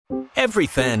Every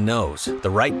fan knows the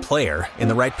right player in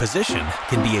the right position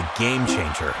can be a game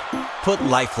changer. Put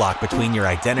LifeLock between your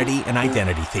identity and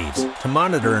identity thieves to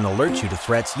monitor and alert you to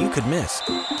threats you could miss.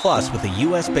 Plus, with a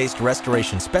U.S.-based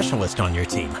restoration specialist on your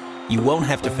team, you won't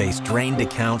have to face drained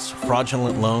accounts,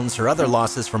 fraudulent loans, or other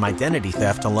losses from identity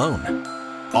theft alone.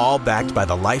 All backed by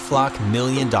the LifeLock $1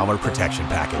 Million Protection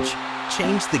Package.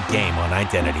 Change the game on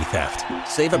identity theft.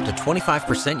 Save up to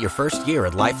 25% your first year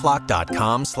at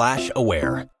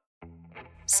LifeLock.com/aware.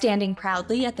 Standing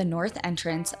proudly at the north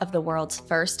entrance of the world's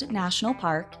first national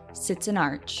park sits an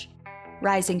arch.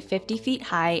 Rising 50 feet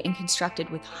high and constructed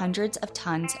with hundreds of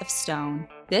tons of stone,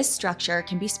 this structure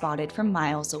can be spotted from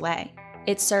miles away.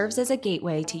 It serves as a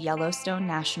gateway to Yellowstone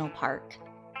National Park,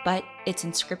 but its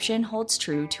inscription holds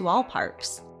true to all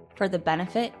parks for the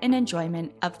benefit and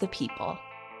enjoyment of the people.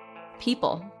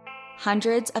 People.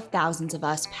 Hundreds of thousands of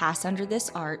us pass under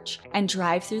this arch and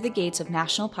drive through the gates of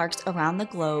national parks around the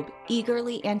globe,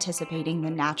 eagerly anticipating the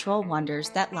natural wonders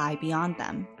that lie beyond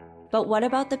them. But what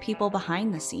about the people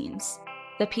behind the scenes?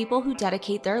 The people who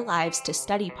dedicate their lives to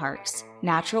study parks,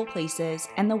 natural places,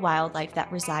 and the wildlife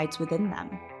that resides within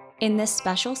them. In this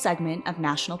special segment of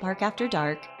National Park After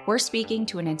Dark, we're speaking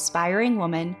to an inspiring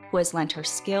woman who has lent her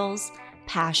skills,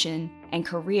 passion, and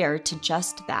career to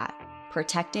just that.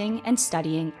 Protecting and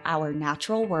studying our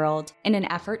natural world in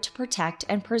an effort to protect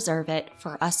and preserve it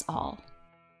for us all.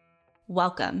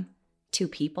 Welcome to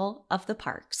People of the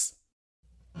Parks.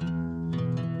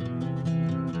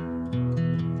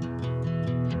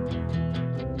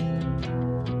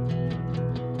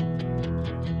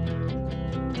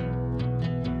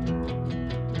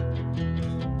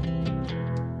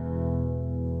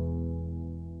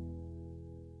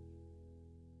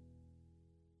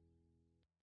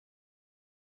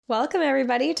 Welcome,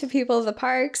 everybody, to People of the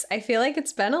Parks. I feel like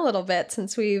it's been a little bit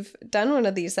since we've done one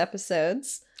of these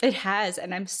episodes. It has,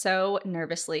 and I'm so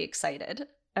nervously excited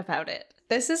about it.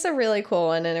 This is a really cool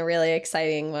one and a really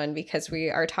exciting one because we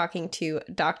are talking to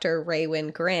Dr.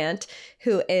 Raewyn Grant,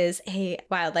 who is a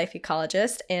wildlife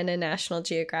ecologist and a National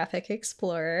Geographic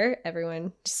explorer.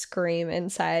 Everyone scream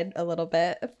inside a little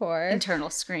bit for internal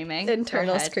screaming.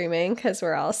 Internal screaming, because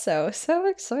we're all so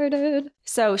excited.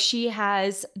 So she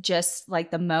has just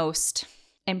like the most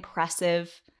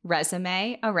impressive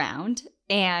resume around.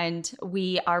 And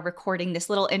we are recording this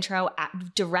little intro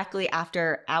directly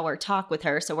after our talk with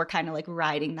her. So we're kind of like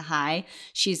riding the high.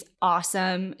 She's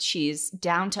awesome. She's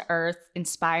down to earth,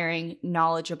 inspiring,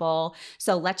 knowledgeable.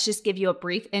 So let's just give you a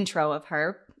brief intro of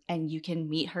her and you can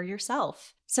meet her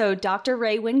yourself. So Dr.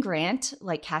 Raewyn Grant,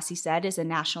 like Cassie said, is a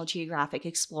National Geographic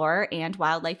explorer and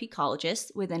wildlife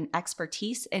ecologist with an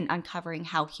expertise in uncovering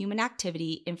how human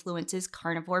activity influences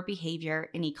carnivore behavior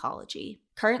in ecology.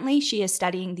 Currently, she is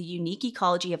studying the unique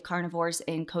ecology of carnivores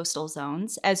in coastal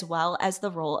zones, as well as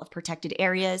the role of protected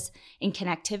areas in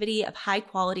connectivity of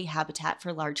high-quality habitat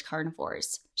for large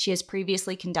carnivores. She has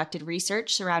previously conducted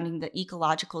research surrounding the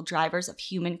ecological drivers of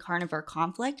human-carnivore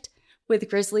conflict with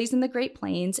grizzlies in the Great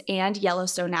Plains and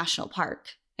Yellowstone National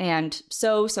Park, and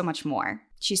so much more.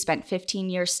 She spent 15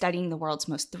 years studying the world's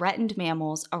most threatened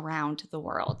mammals around the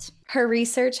world. Her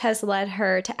research has led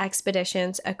her to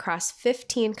expeditions across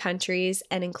 15 countries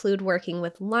and include working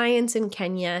with lions in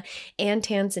Kenya and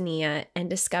Tanzania and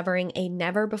discovering a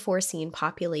never-before-seen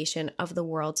population of the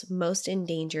world's most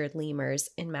endangered lemurs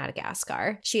in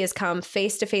Madagascar. She has come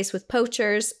face-to-face with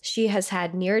poachers. She has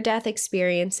had near-death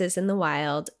experiences in the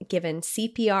wild, given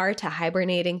CPR to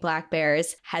hibernating black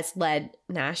bears, has led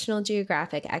National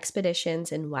Geographic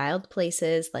expeditions in wild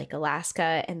places like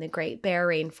Alaska and the Great Bear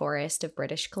Rainforest of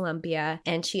British Columbia.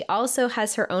 And she also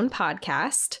has her own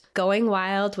podcast, Going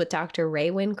Wild with Dr.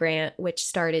 Raewyn Grant, which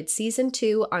started season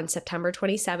 2 on September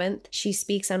 27th. She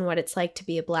speaks on what it's like to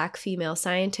be a Black female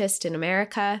scientist in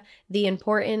America, the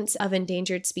importance of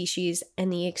endangered species,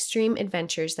 and the extreme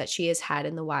adventures that she has had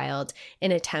in the wild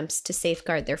in attempts to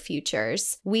safeguard their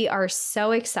futures. We are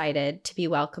so excited to be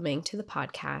welcoming to the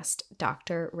podcast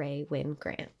Dr. Raewyn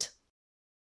Grant.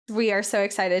 We are so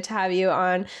excited to have you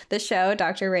on the show,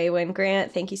 Dr. Raewyn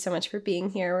Grant. Thank you so much for being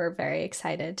here. We're very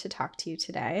excited to talk to you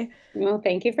today. Well,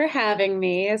 thank you for having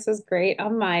me. This is great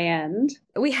on my end.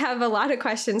 We have a lot of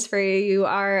questions for you. You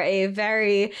are a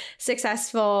very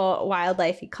successful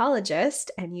wildlife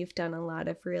ecologist, and you've done a lot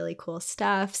of really cool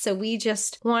stuff. So we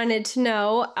just wanted to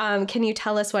know, can you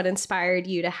tell us what inspired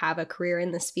you to have a career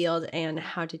in this field, and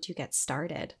how did you get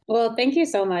started? Well, thank you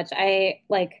so much. I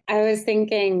was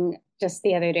thinking just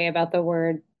the other day about the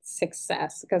word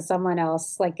success because someone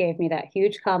else like gave me that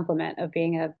huge compliment of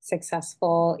being a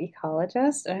successful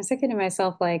ecologist. And I was thinking to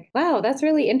myself, like, wow, that's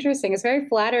really interesting. It's very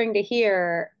flattering to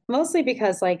hear, mostly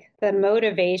because like the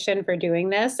motivation for doing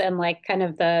this and like kind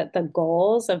of the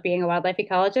goals of being a wildlife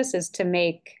ecologist is to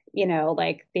make,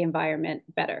 like the environment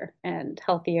better and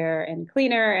healthier and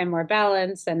cleaner and more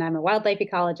balanced. And I'm a wildlife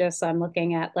ecologist, so I'm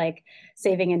looking at like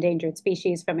saving endangered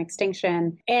species from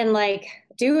extinction. And like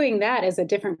doing that is a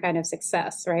different kind of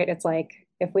success, right? It's like,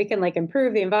 if we can like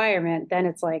improve the environment, then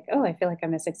it's like, oh, I feel like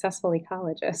I'm a successful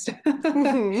ecologist.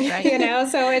 Right.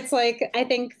 So it's like, I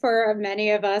think for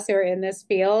many of us who are in this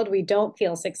field, we don't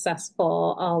feel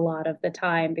successful a lot of the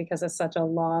time because it's such a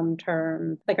long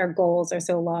term, like our goals are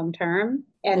so long term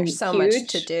and There's so huge. much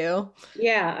to do.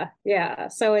 Yeah.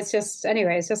 So it's just,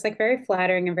 anyway, it's just like very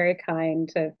flattering and very kind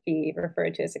to be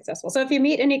referred to as successful. So if you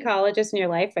meet an ecologist in your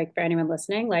life, like for anyone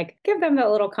listening, like give them that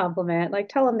little compliment, like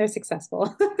tell them they're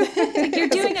successful. You're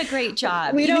doing a great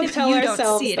job. We even don't if tell you ourselves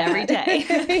don't see it every day.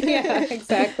 Yeah,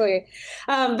 exactly.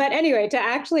 But anyway, to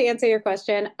actually answer your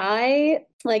question, I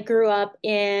like grew up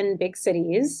in big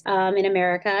cities in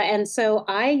America. And so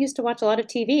I used to watch a lot of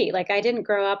TV. Like I didn't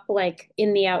grow up like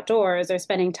in the outdoors or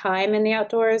spending time in the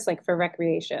outdoors, like for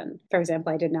recreation. For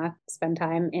example, I did not spend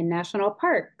time in national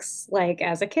parks, like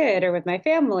as a kid or with my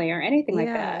family or anything like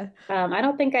that. I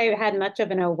don't think I had much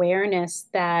of an awareness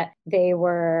that they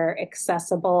were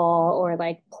accessible or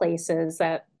like places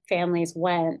that families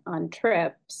went on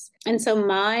trips. And so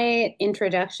my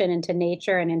introduction into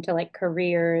nature and into like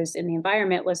careers in the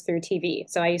environment was through TV.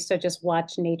 So I used to just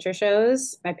watch nature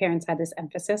shows. My parents had this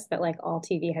emphasis that like all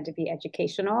TV had to be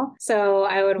educational. So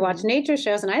I would watch nature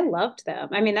shows and I loved them.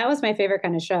 I mean, that was my favorite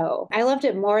kind of show. I loved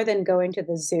it more than going to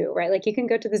the zoo, right? Like you can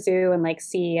go to the zoo and like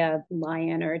see a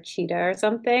lion or a cheetah or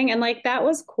something. And like that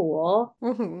was cool.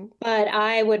 But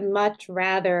I would much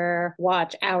rather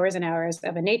watch hours and hours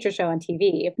of a nature show on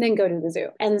TV than go to the zoo.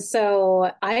 And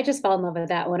so I just fell in love with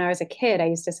that. When I was a kid, I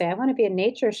used to say, I want to be a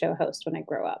nature show host when I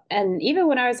grow up. And even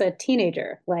when I was a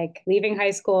teenager, like leaving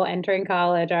high school, entering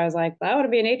college, I was like, I want to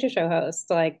be a nature show host.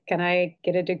 Like, can I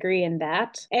get a degree in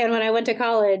that? And when I went to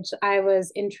college, I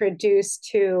was introduced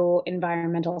to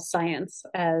environmental science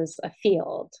as a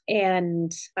field.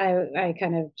 And I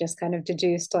kind of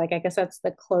deduced, like, I guess that's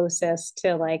the closest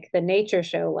to like the nature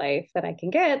show life that I can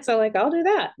get. So like, I'll do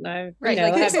that. Right.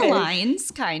 Like there's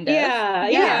lines kind of.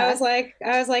 Yeah.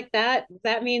 I was like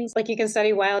that means like you can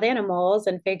study wild animals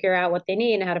and figure out what they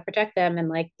need and how to protect them and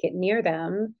like get near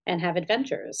them and have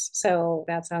adventures. So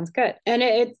that sounds good. And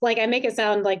it's like I make it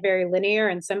sound like very linear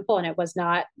and simple, and it was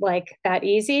not like that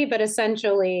easy, but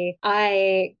essentially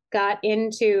I got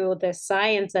into the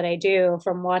science that I do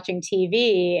from watching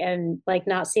TV and like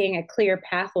not seeing a clear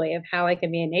pathway of how I can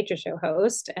be a nature show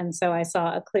host. And so I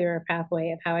saw a clearer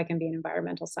pathway of how I can be an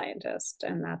environmental scientist.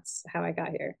 And that's how I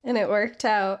got here. And it worked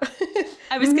out.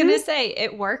 I was going to say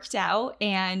it worked out,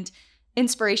 and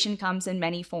inspiration comes in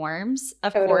many forms.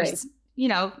 Of course, you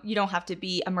don't have to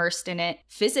be immersed in it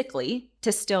physically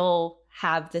to still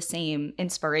have the same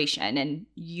inspiration, and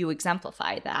you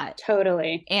exemplify that.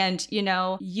 Totally. And,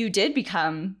 you did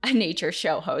become a nature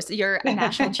show host. You're a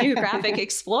National Geographic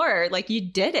explorer. Like you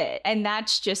did it. And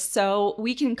that's just so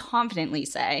we can confidently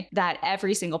say that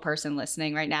every single person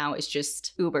listening right now is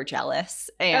just uber jealous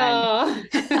and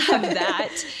of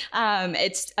that.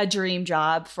 It's a dream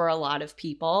job for a lot of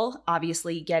people.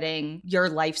 Obviously, getting your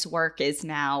life's work is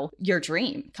now your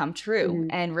dream come true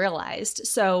and realized.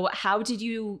 So how did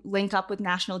you link up with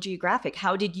National Geographic?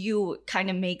 How did you kind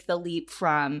of make the leap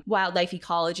from wildlife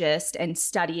ecologist and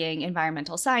studying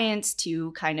environmental science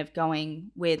to kind of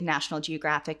going with National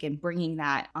Geographic and bringing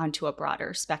that onto a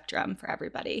broader spectrum for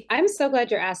everybody? I'm so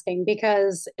glad you're asking,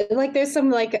 because like there's some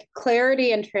like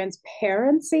clarity and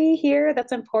transparency here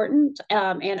that's important,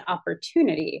 and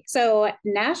opportunity. So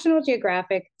National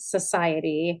Geographic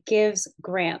Society gives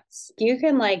grants. You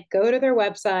can like go to their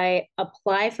website,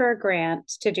 apply for a grant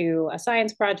to do a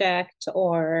science project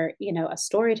or, a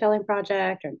storytelling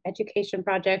project or an education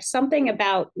project, something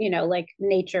about, like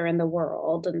nature and the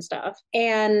world and stuff.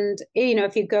 And,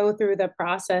 if you go through the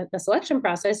selection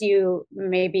process, you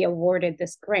may be awarded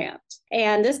this grant.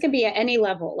 And this can be at any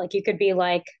level. Like you could be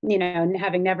like,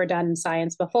 having never done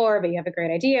science before, but you have a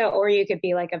great idea, or you could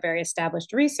be like a very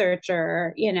established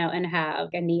researcher, and have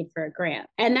a need for a grant.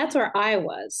 And that's where I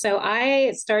was. So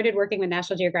I started working with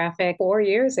National Geographic 4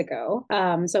 years ago.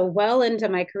 So well into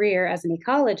my career as an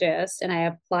ecologist, and I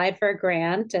applied for a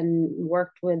grant and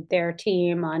worked with their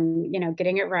team on,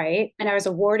 getting it right. And I was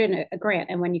awarded a grant.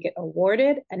 And when you get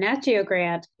awarded a Nat Geo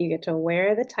grant, you get to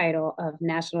wear the title of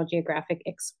National Geographic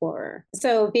Explorer.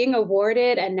 So being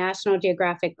awarded a National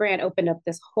Geographic grant opened up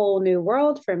this whole new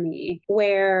world for me,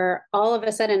 where all of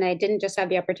a sudden I didn't just have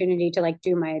the opportunity to like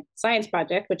do my science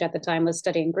project, which at the time was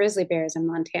studying grizzly bears in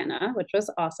Montana, which was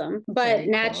awesome. But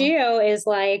Nat Geo is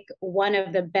like one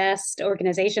of the best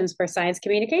organizations for science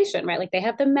communication, right? Like they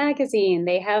have the magazine,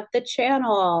 they have the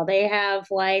channel, they have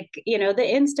like, the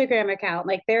Instagram account,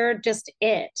 like they're just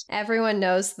it. Everyone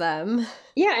knows them.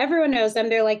 Yeah, everyone knows them.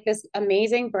 They're like this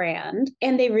amazing brand,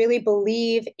 and they really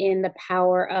believe in the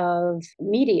power of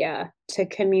media to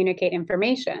communicate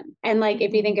information. And like,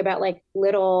 if you think about like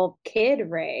little kid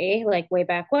Ray, like way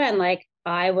back when, like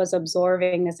I was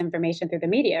absorbing this information through the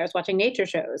media. I was watching nature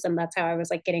shows, and that's how I was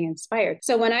like getting inspired.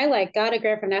 So when I like got a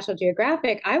grant from National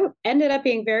Geographic, I ended up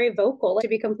being very vocal. To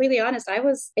be completely honest,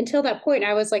 until that point,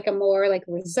 I was like a more like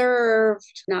reserved,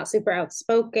 not super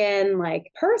outspoken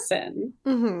like person.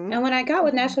 Mm-hmm. And when I got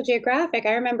with National Geographic,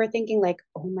 I remember thinking like,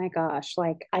 oh my gosh,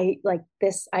 like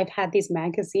I've had these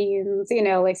magazines,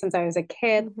 like since I was a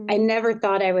kid. Mm-hmm. I never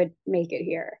thought I would make it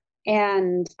here.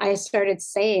 And I started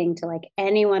saying to like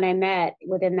anyone I met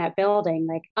within that building,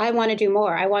 like, I want to do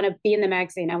more. I want to be in the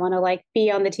magazine. I want to like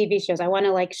be on the TV shows. I want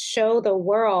to like show the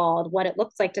world what it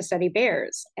looks like to study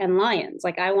bears and lions.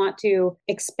 Like, I want to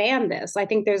expand this. I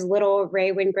think there's little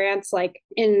Ray Wynn grants like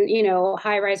in,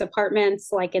 high-rise apartments,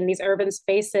 like in these urban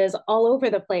spaces all over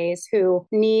the place, who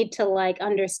need to like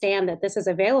understand that this is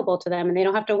available to them, and they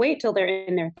don't have to wait till they're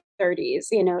in their 30s,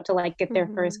 to like get their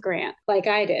first grant like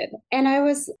I did. And I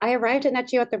arrived at Nat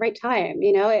Geo at the right time.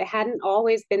 It hadn't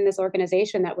always been this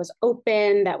organization that was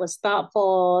open, that was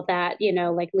thoughtful, that,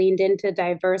 like leaned into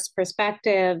diverse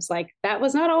perspectives. Like that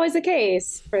was not always the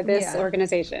case for this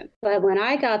organization. But when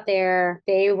I got there,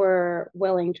 they were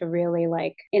willing to really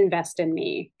like invest in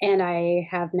me. And I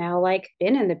have now like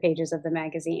been in the pages of the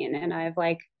magazine, and I've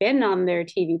like been on their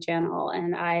TV channel,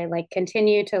 and I like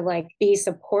continue to like be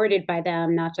supported by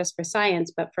them, not just for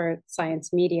science, but for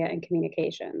science media and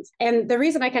communications. And the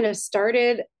reason I kind of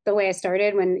started the way I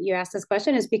started when you asked this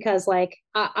question is because like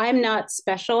I'm not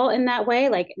special in that way.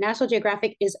 Like National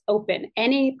Geographic is open.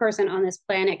 Any person on this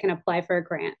planet can apply for a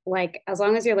grant. Like as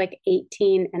long as you're like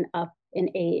 18 and up in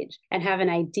age and have an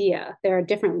idea. There are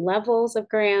different levels of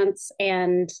grants,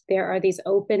 and there are these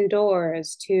open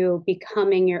doors to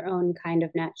becoming your own kind of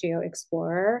Nat Geo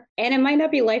explorer. And it might not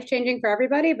be life-changing for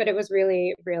everybody, but it was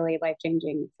really, really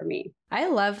life-changing for me. I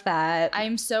love that.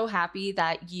 I'm so happy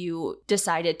that you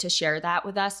decided to share that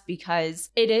with us, because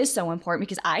it is so important,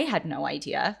 because I had no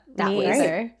idea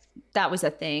that was a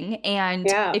thing. And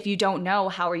if you don't know,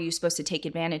 how are you supposed to take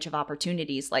advantage of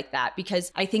opportunities like that?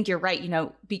 Because I think you're right,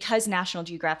 because National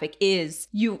Geographic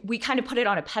we kind of put it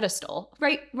on a pedestal,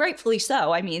 right? Rightfully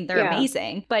so. I mean, they're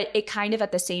amazing, but it kind of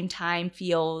at the same time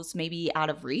feels maybe out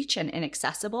of reach and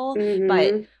inaccessible. Mm-hmm.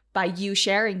 But by you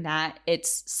sharing that,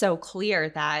 it's so clear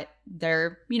that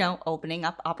they're, opening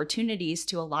up opportunities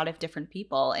to a lot of different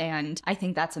people. And I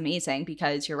think that's amazing,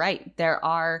 because you're right. There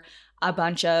are a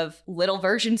bunch of little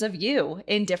versions of you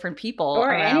in different people or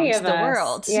around any of the us.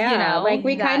 world. Yeah. Like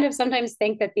we kind of sometimes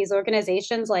think that these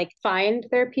organizations like find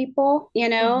their people,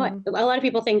 Mm-hmm. A lot of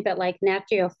people think that like Nat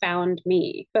Geo found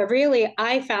me, but really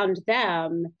I found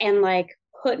them and like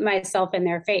put myself in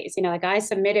their face. Like I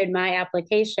submitted my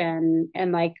application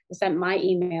and like sent my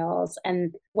emails.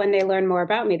 And when they learned more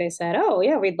about me, they said, oh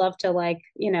yeah, we'd love to like,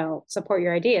 support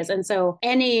your ideas. And so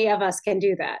any of us can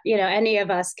do that. Any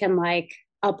of us can like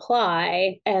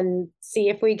apply and see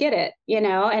if we get it,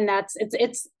 and that's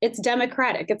it's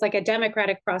democratic. It's like a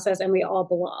democratic process, and we all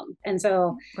belong. And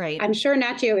so I'm sure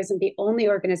Nat Geo isn't the only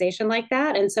organization like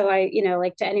that. And so I,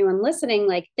 like to anyone listening,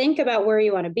 like think about where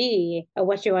you want to be,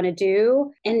 what you want to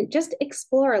do, and just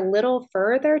explore a little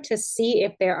further to see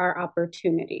if there are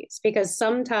opportunities, because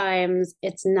sometimes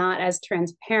it's not as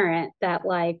transparent that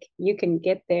like you can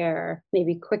get there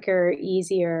maybe quicker,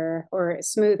 easier, or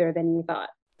smoother than you thought.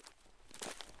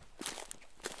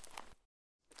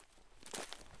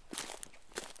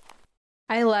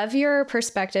 I love your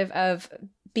perspective of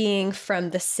being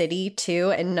from the city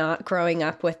too, and not growing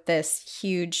up with this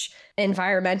huge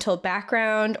environmental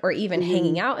background or even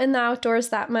hanging out in the outdoors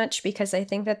that much, because I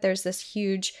think that there's this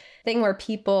huge thing where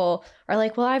people are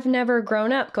like, well, I've never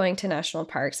grown up going to national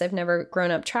parks. I've never grown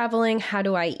up traveling. How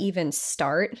do I even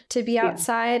start to be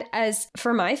outside? As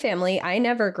for my family, I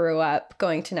never grew up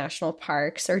going to national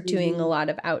parks or doing a lot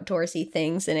of outdoorsy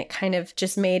things. And it kind of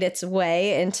just made its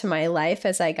way into my life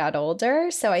as I got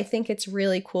older. So I think it's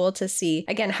really cool to see,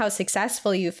 again, how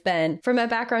successful you've been from a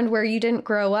background where you didn't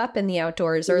grow up in the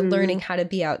outdoors or learning how to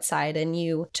be outside. And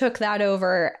you took that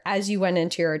over as you went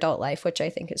into your adult life, which I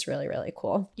think is really, really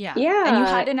cool. Yeah. Yeah. And you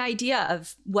had an idea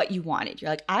of what you wanted. You're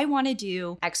like, I want to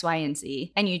do X, Y, and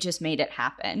Z. And you just made it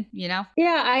happen, you know?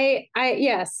 Yeah,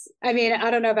 yes. I mean, I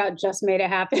don't know about just made it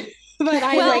happen, but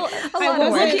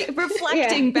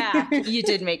reflecting back, you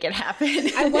did make it happen.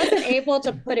 I wasn't able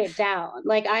to put it down.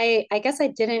 Like, I guess I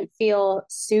didn't feel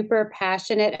super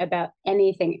passionate about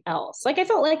anything else. Like, I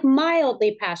felt like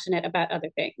mildly passionate about other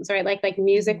things, right? Like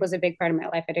music was a big part of my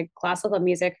life. I did classical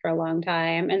music for a long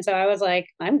time. And so I was like,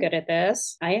 I'm good at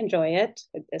this. I enjoy it.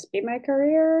 Could this be my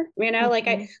career? You know,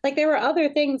 like there were other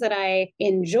things that I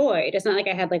enjoyed. It's not like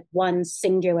I had like one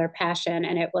singular passion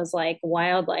and it was like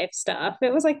wildlife stuff.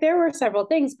 It was like there were several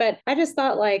things, but I just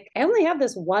thought like, I only have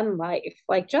this one life,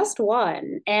 like just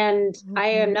one. And I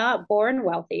am not born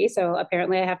wealthy. So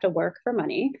apparently I have to work for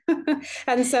money.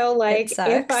 And so like,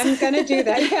 if I'm going to do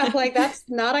that, yeah, like that's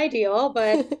not ideal,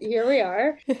 but here we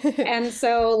are. And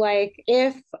so like,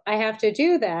 if I have to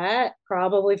do that,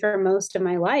 probably for most of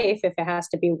my life, if it has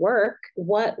to be work,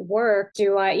 what work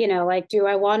do I, do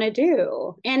I want to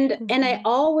do? And I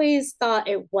always thought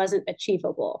it wasn't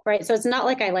achievable, right? So it's not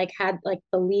like I had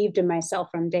believed in myself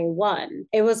from day one.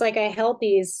 It was like I held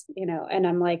these, and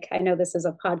I'm like, I know this is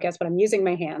a podcast, but I'm using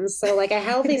my hands. So like I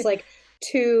held these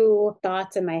two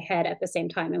thoughts in my head at the same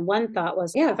time. And one thought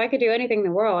was, yeah, if I could do anything in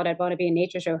the world, I'd want to be a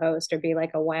nature show host or be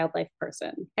like a wildlife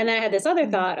person. And then I had this other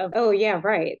thought of, oh yeah,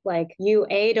 right. Like you,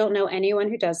 A, don't know anyone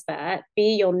who does that.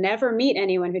 B, you'll never meet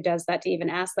anyone who does that to even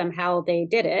ask them how they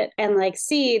did it. And like,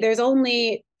 C, there's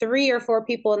only 3 or 4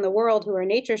 people in the world who are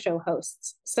nature show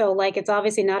hosts. So like, it's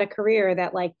obviously not a career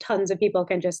that like tons of people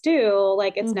can just do.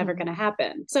 Like it's never going to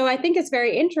happen. So I think it's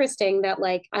very interesting that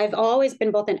like, I've always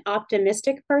been both an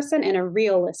optimistic person and a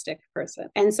realistic person.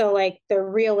 And so like the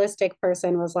realistic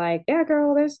person was like, yeah,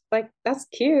 girl, there's like, that's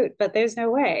cute, but there's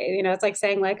no way, it's like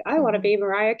saying like, I want to be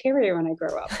Mariah Carey when I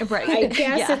grow up. Right. I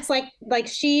guess it's like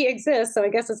she exists. So I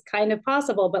guess it's kind of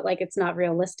possible, but like, it's not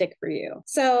realistic for you.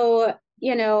 So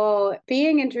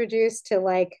being introduced to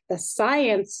like the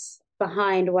science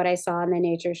behind what I saw in the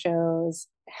nature shows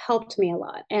helped me a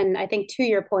lot. And I think to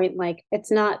your point, like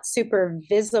it's not super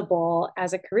visible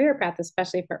as a career path,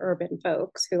 especially for urban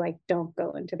folks who like don't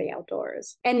go into the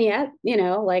outdoors. And yet,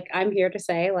 like I'm here to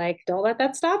say like, don't let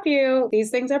that stop you. These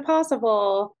things are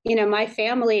possible. My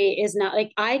family is not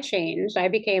like I changed. I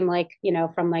became like,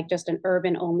 from like just an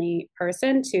urban only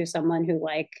person to someone who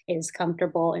like is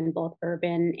comfortable in both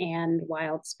urban and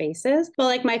wild spaces. But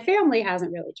like my family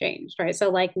hasn't really changed, right? So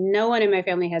like no one in my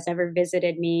family has ever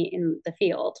visited me in the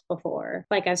field before.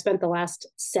 Like I've spent the last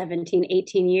 17,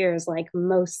 18 years, like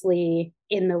mostly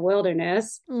in the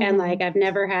wilderness. And like, I've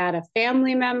never had a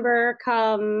family member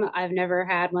come. I've never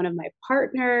had one of my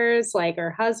partners, like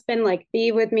her husband, like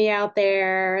be with me out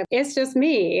there. It's just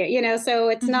me, so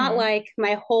it's not like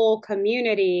my whole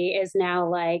community is now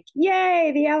like,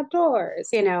 yay, the outdoors,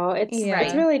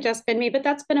 it's really just been me, but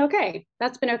that's been okay.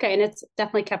 That's been okay. And it's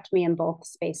definitely kept me in both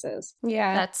spaces.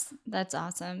 Yeah. That's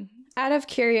awesome. Out of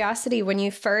curiosity, when you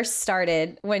first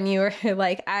started, when you were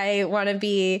like, I want to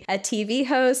be a TV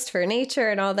host for nature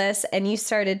and all this, and you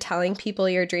started telling people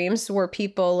your dreams, were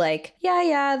people like,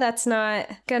 yeah, that's not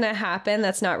gonna happen,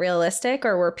 that's not realistic?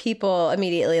 Or were people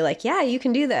immediately like, yeah, you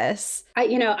can do this?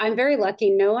 I'm very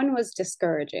lucky. No one was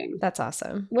discouraging. That's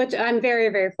awesome. Which I'm very,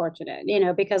 very fortunate,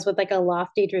 because with like a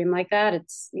lofty dream like that,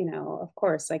 it's, of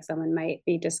course, like someone might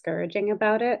be discouraging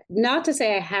about it. Not to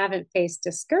say I haven't faced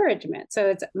discouragement. So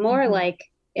it's more like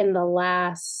in the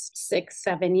last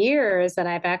 6-7 years that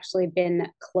I've actually been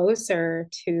closer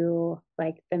to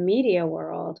like the media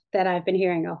world, that I've been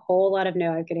hearing a whole lot of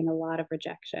no, I'm getting a lot of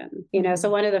rejection, So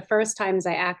one of the first times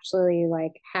I actually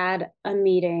like had a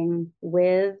meeting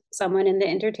with someone in the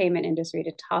entertainment industry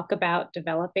to talk about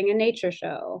developing a nature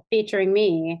show featuring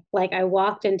me, like I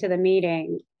walked into the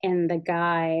meeting and the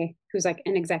guy who's like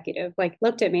an executive, like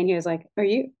looked at me and he was like, are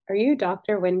you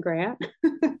Dr. Wynne Grant?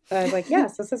 I was like,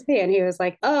 yes, this is me. And he was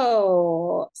like,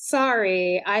 oh,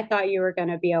 sorry. I thought you were going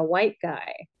to be a white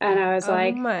guy. And I was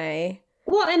like, my.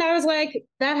 Well, and I was like,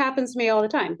 that happens to me all the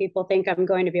time. People think I'm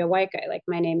going to be a white guy. Like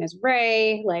my name is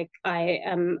Ray. Like I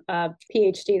am a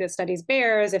PhD that studies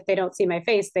bears. If they don't see my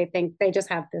face, they think they just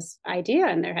have this idea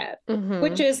in their head,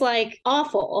 which is like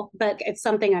awful, but it's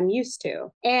something I'm used to.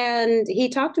 And he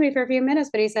talked to me for a few minutes,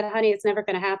 but he said, honey, it's never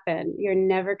going to happen. You're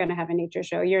never going to have a nature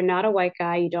show. You're not a white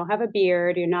guy. You don't have a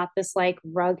beard. You're not this like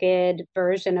rugged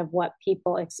version of what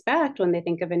people expect when they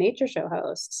think of a nature show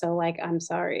host. So like, I'm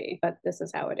sorry, but this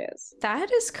is how it is.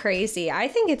 That is crazy. I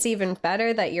think it's even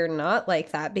better that you're not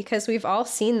like that, because we've all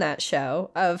seen that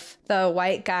show of the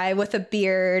white guy with a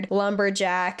beard,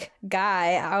 lumberjack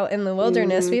guy out in the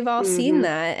wilderness. We've all seen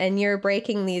that, and you're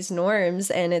breaking these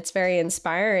norms, and it's very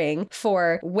inspiring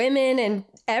for women and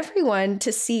everyone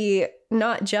to see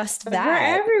not just that.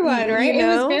 For everyone, right? You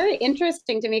know? It was very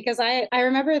interesting to me because I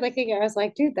remember looking at it, I was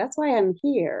like, dude, that's why I'm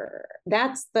here.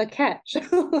 That's the catch.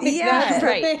 Like, yeah, that's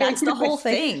right. That's the whole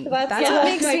thing. That's what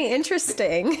makes me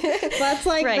interesting. That's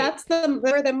like, that's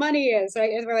where the money is,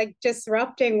 right? Is we're like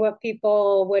disrupting what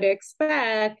people would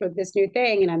expect with this new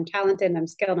thing. And I'm talented and I'm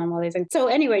skilled and all these things. So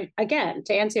anyway, again,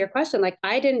 to answer your question, like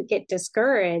I didn't get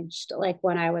discouraged like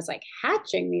when I was like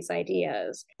hatching these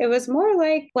ideas. It was more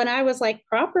like when I was like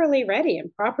properly ready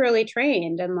and properly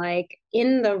trained and like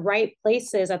in the right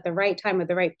places at the right time with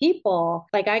the right people,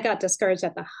 like I got discouraged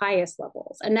at the highest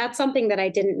levels. And that's something that I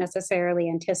didn't necessarily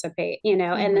anticipate, you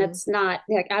know, and that's not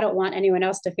like, I don't want anyone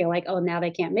else to feel like, oh, now they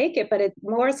can't make it, but it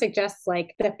more suggests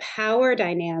like the power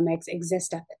dynamics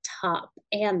exist at the top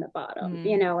and the bottom,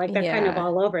 you know, like they're kind of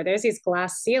all over. There's these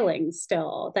glass ceilings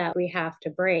still that we have to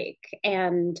break.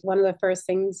 And one of the first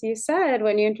things you said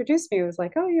when you introduced me was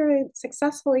like, oh, you're a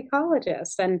successful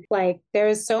ecologist. And like,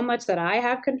 there's so much that I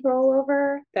have control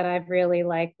over that I've really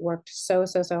like worked so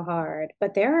hard.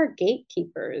 But there are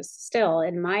gatekeepers still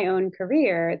in my own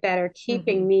career that are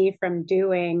keeping me from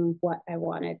doing what I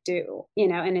want to do, you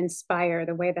know, and inspire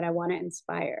the way that I want to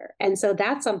inspire. And so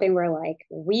that's something where like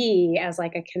we as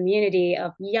like a community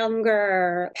of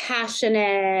younger,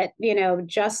 passionate, you know,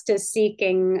 justice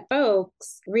seeking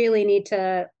folks really need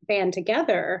to band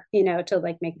together, you know, to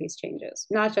like make these changes,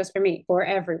 not just for me, for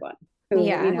everyone who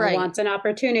wants an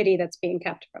opportunity that's being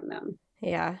kept from them.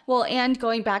 Yeah. Well, and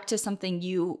going back to something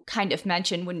you kind of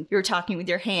mentioned when you were talking with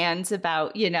your hands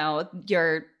about, you know,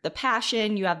 the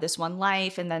passion, you have this one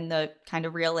life, and then the kind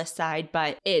of realist side,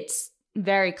 but it's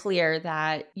very clear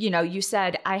that, you know, you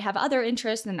said, I have other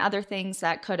interests and other things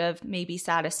that could have maybe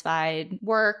satisfied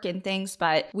work and things,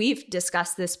 but we've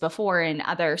discussed this before in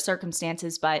other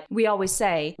circumstances, but we always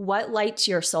say, what lights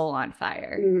your soul on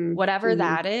fire? Whatever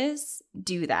that is,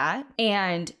 do that.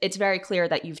 And it's very clear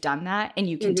that you've done that and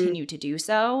you continue to do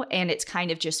so. And it's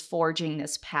kind of just forging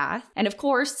this path. And of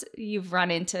course, you've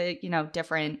run into, you know,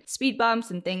 different speed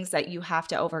bumps and things that you have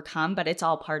to overcome, but it's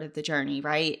all part of the journey,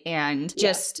 right? And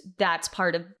just that's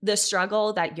part of the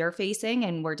struggle that you're facing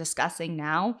and we're discussing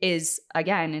now is,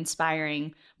 again,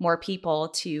 inspiring more people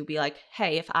to be like,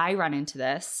 hey, if I run into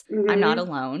this, I'm not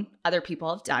alone. Other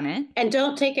people have done it. And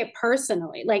don't take it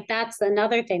personally. Like that's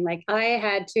another thing. Like I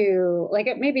had to, like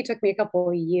it maybe took me a couple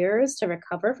of years to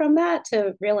recover from that,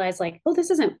 to realize like, oh, this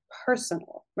isn't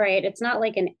personal, right? It's not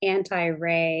like an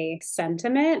anti-Ray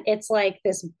sentiment. It's like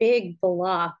this big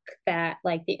block that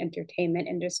like the entertainment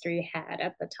industry had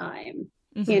at the time.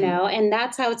 You know, and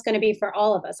that's how it's going to be for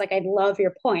all of us. Like, I love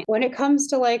your point. When it comes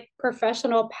to like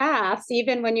professional paths,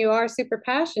 even when you are super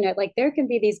passionate, like there can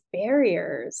be these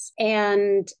barriers.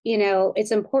 And, you know,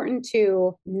 it's important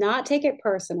to not take it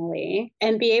personally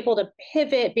and be able to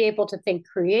pivot, be able to think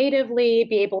creatively,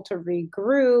 be able to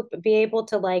regroup, be able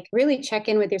to like really check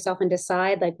in with yourself and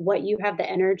decide like what you have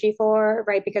the energy for,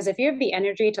 right? Because if you have the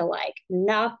energy to like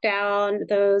knock down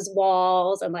those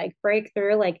walls and like break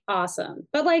through, like awesome.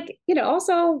 But like, you know,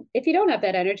 also, if you don't have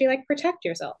that energy, like protect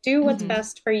yourself. Do what's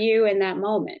best for you in that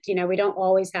moment. You know, we don't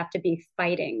always have to be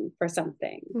fighting for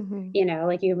something. You know,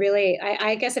 like you really,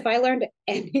 I guess if I learned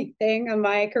anything on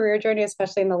my career journey,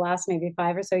 especially in the last maybe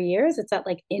 5 or so years, it's that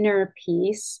like inner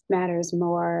peace matters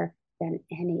more than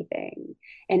anything.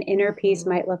 And inner peace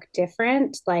might look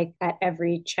different like at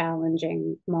every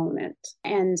challenging moment.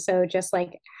 And so just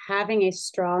like having a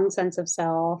strong sense of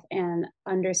self and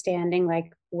understanding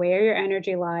like where your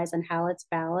energy lies and how it's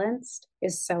balanced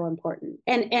is so important.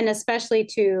 And especially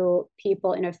to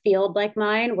people in a field like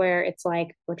mine where it's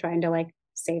like we're trying to like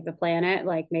save the planet,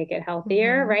 like make it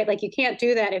healthier, right? Like you can't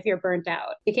do that if you're burnt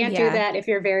out. You can't do that if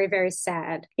you're very, very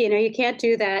sad. You know, you can't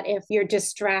do that if you're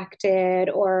distracted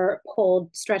or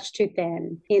pulled, stretched too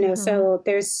thin, you know? So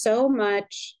there's so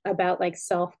much about like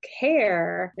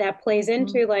self-care that plays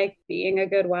into like being a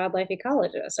good wildlife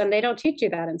ecologist. And they don't teach you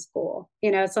that in school.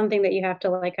 You know, it's something that you have to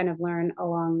like kind of learn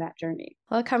along that journey.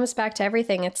 Well, it comes back to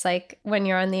everything. It's like when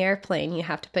you're on the airplane, you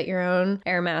have to put your own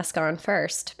air mask on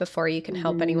first before you can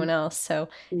help anyone else. So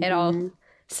it all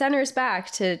centers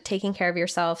back to taking care of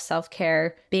yourself,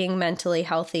 self-care, being mentally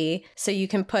healthy so you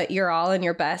can put your all and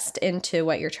your best into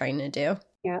what you're trying to do.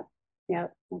 Yep.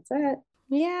 Yep. That's it.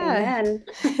 Yeah.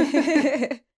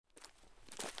 Amen.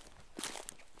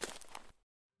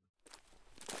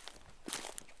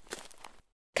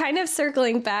 Kind of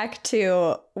circling back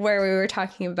to where we were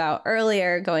talking about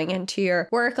earlier, going into your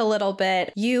work a little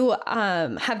bit, you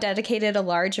have dedicated a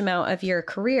large amount of your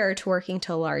career to working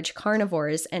to large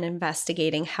carnivores and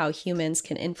investigating how humans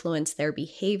can influence their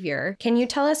behavior. Can you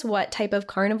tell us what type of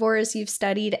carnivores you've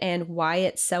studied and why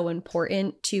it's so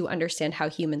important to understand how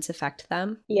humans affect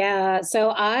them? Yeah.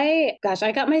 So I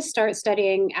got my start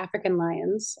studying African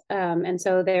lions. And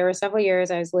so there were several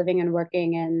years I was living and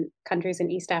working in countries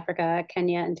in East Africa,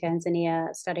 Kenya and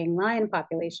Tanzania, studying lion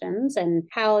populations and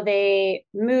how they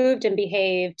moved and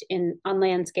behaved on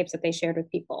landscapes that they shared with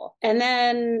people. And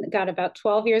then about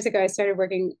 12 years ago, I started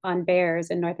working on bears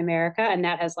in North America, and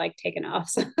that has like taken off.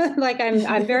 So, like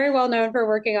I'm very well known for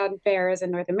working on bears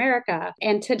in North America.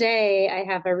 And today I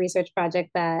have a research project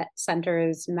that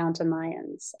centers mountain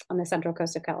lions on the central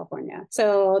coast of California.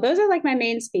 So those are like my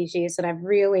main species that I've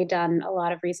really done a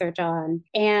lot of research on.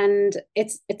 And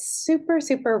it's super,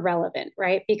 super relevant,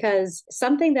 right? Because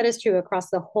something that is true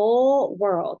across the whole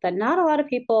world that not a lot of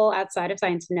people outside of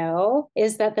science know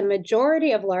is that the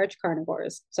majority of large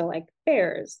carnivores, so like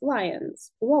bears,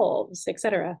 lions, wolves,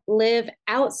 etc., live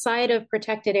outside of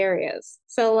protected areas.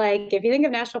 So like if you think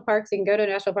of national parks, you can go to a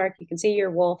national park, you can see your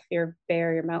wolf, your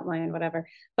bear, your mountain lion, whatever.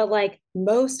 But like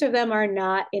most of them are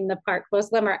not in the park. Most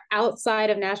of them are outside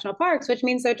of national parks, which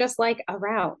means they're just like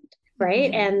around.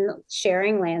 Right. And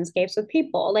sharing landscapes with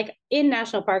people. Like in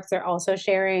national parks, they're also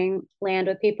sharing land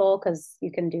with people because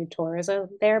you can do tourism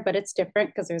there, but it's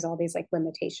different because there's all these like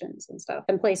limitations and stuff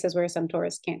and places where some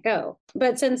tourists can't go.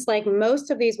 But since like most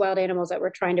of these wild animals that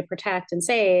we're trying to protect and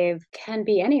save can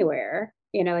be anywhere,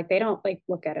 you know, like they don't like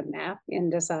look at a map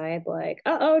and decide like,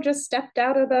 just stepped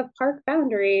out of the park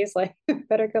boundaries, like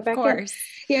better go back in.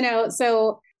 You know,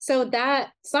 so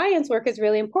that science work is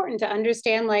really important to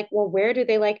understand, like, well, where do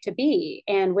they like to be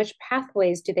and which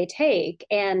pathways do they take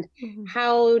and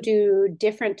how do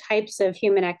different types of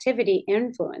human activity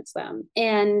influence them?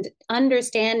 And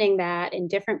understanding that in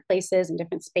different places and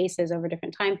different spaces over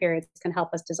different time periods can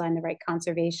help us design the right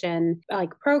conservation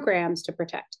like programs to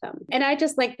protect them. And I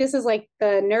just like, this is like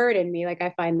the nerd in me. Like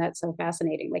I find that so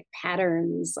fascinating, like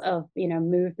patterns of, you know,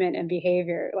 movement and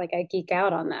behavior. Like I geek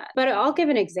out on that. But I'll give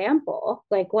an example.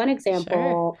 Like one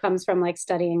example comes from like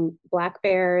studying black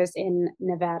bears in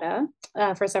Nevada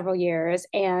for several years.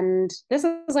 And this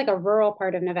is like a rural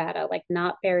part of Nevada, like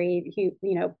not very, you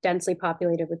know, densely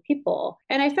populated with people.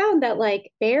 And I found that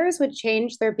like bears would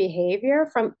change their behavior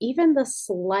from even the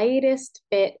slightest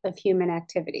bit of human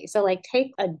activity. So like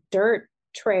take a dirt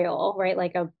trail, right?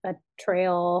 Like a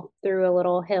trail through a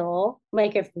little hill.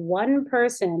 Like if one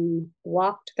person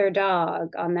walked their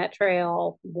dog on that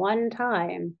trail one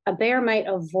time, a bear might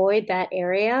avoid that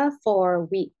area for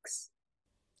weeks.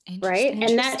 Right.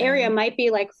 And that area might be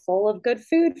like full of good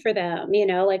food for them, you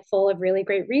know, like full of really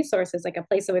great resources, like a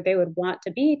place where they would want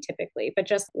to be typically, but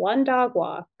just one dog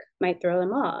walk might throw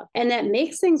them off. And that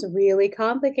makes things really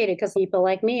complicated because people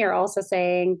like me are also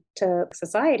saying to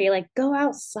society, like, go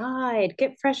outside,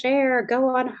 get fresh air,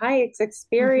 go on hikes,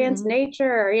 experience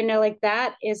nature, you know, like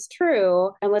that is true.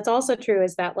 And what's also true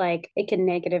is that like it can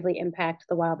negatively impact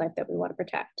the wildlife that we want to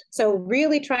protect. So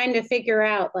really trying to figure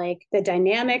out like the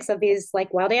dynamics of these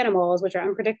like wild animals, which are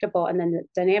unpredictable, and then the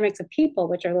dynamics of people,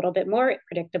 which are a little bit more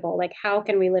predictable. Like how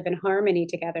can we live in harmony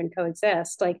together and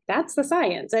coexist? Like that's the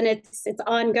science, and it's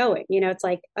ongoing. You know, it's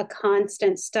like a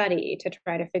constant study to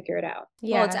try to figure it out.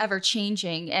 Yeah. Well, it's ever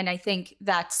changing. And I think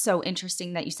that's so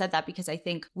interesting that you said that, because I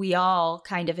think we all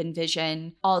kind of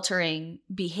envision altering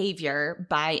behavior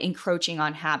by encroaching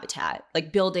on habitat,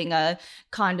 like building a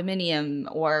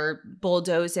condominium or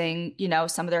bulldozing, you know,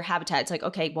 some of their habitat. It's like,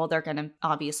 okay, well, they're going to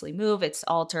obviously move. It's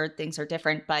altered. Things are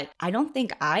different. But I don't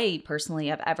think I personally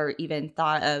have ever even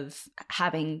thought of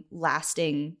having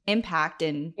lasting impact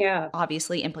and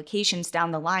obviously implications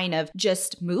down the line kind of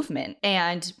just movement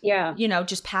and,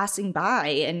 just passing by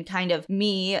and kind of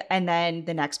me and then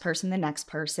the next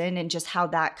person, and just how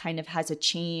that kind of has a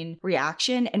chain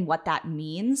reaction and what that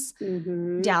means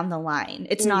down the line.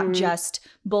 It's not just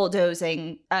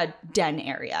bulldozing a den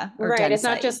area or den It's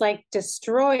site. not just like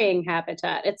destroying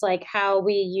habitat. It's like how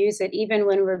we use it even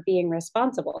when we're being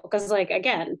responsible. Because like,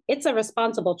 again, it's a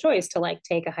responsible choice to like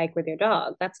take a hike with your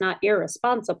dog. That's not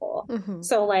irresponsible.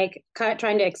 So like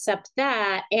trying to accept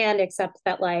that and accept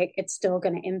that like it's still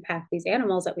going to impact these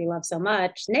animals that we love so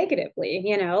much negatively,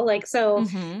 like, so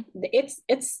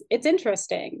it's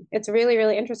interesting. It's really,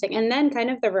 really interesting. And then kind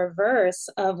of the reverse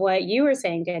of what you were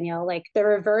saying, Danielle, like the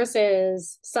reverse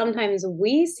is sometimes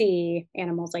we see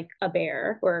animals like a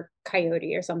bear or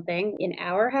coyote or something in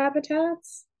our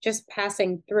habitats just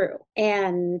passing through.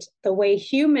 And the way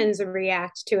humans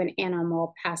react to an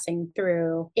animal passing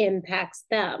through impacts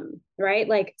them, right?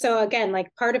 Like, so again,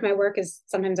 like part of my work is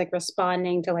sometimes like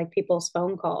responding to like people's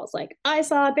phone calls, like, I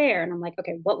saw a bear. And I'm like,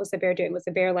 okay, what was the bear doing? Was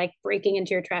the bear like breaking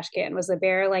into your trash can? Was the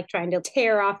bear like trying to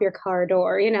tear off your car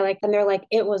door? Like, and they're like,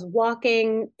 it was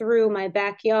walking through my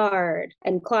backyard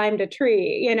and climbed a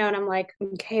tree, and I'm like,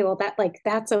 okay, well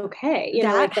that's okay.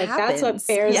 That like that's what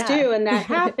bears do. And that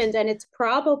happens. And it's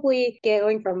probably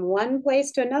going from one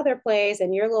place to another place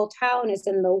and your little town is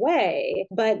in the way.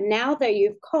 But now that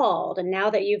you've called and now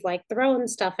that you've like thrown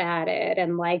stuff at it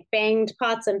and like banged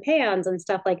pots and pans and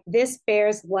stuff, like this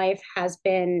bear's life has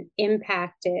been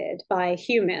impacted by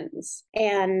humans.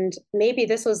 And maybe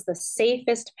this was the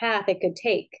safest path it could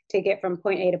take to get from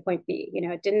point A to point B.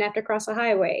 It didn't have to cross a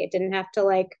highway. It didn't have to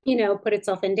like, put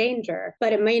itself in danger,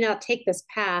 but it may not take this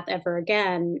path ever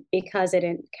again because it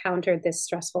encountered this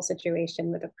stressful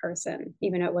situation with a person,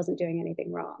 even though it wasn't doing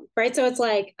anything wrong. Right. So it's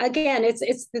like, again,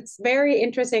 it's very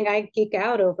interesting. I geek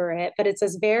out over it, but it's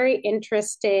this very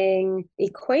interesting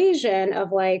equation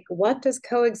of like, what does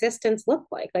coexistence look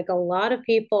like? Like a lot of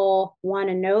people want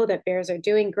to know that bears are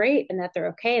doing great and that they're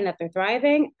okay and that they're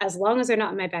thriving as long as they're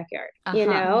not in my backyard, and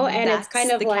that's it's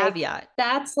kind of the like, caveat.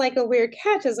 That's like a weird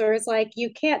catch is where it's like,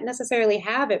 you can't necessarily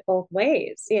have it both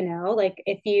ways, like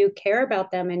if you care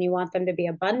about them and you want them to be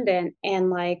abundant and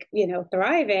like,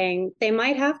 thriving, they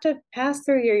might have to pass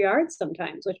through your yard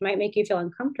sometimes, which might make you feel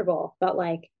uncomfortable, but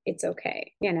like, it's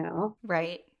okay,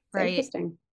 Right. It's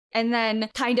interesting. And then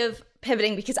kind of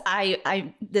pivoting, because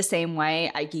I the same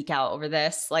way, I geek out over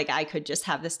this. Like I could just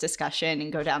have this discussion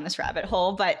and go down this rabbit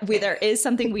hole, but there is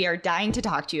something we are dying to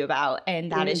talk to you about,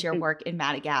 and that is your work in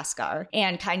Madagascar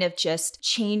and kind of just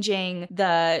changing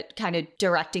the kind of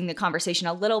directing the conversation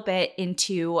a little bit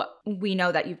into, we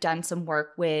know that you've done some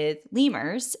work with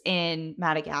lemurs in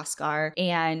Madagascar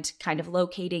and kind of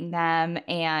locating them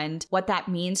and what that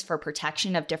means for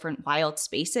protection of different wild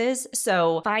spaces.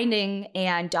 So finding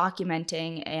and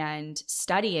documenting and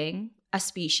studying a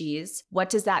species, what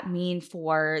does that mean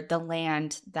for the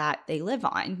land that they live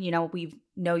on? We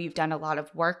know you've done a lot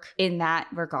of work in that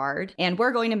regard, and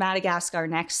we're going to Madagascar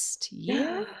next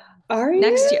year. Are you?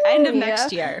 Next year, end of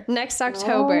next year. Next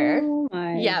October. Oh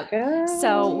my God.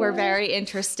 So we're very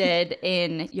interested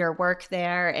in your work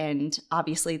there. And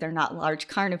obviously they're not large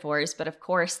carnivores, but of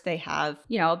course they have,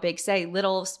 a big say.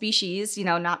 Little species,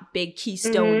 not big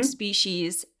keystone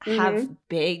species have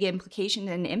big implications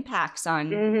and impacts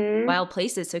on wild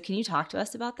places. So can you talk to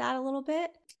us about that a little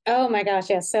bit? Oh my gosh,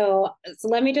 yes. So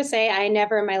let me just say, I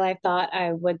never in my life thought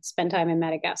I would spend time in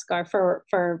Madagascar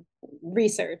for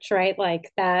research, right?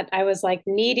 Like that I was like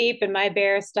knee deep in my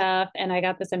bear stuff, and I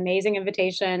got this amazing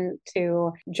invitation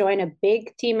to join a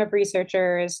big team of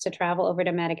researchers to travel over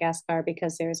to Madagascar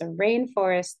because there's a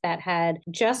rainforest that had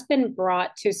just been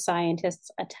brought to scientists'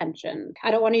 attention.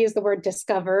 I don't want to use the word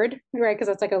discovered, right? Because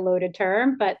that's like a loaded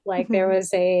term, but like there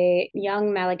was a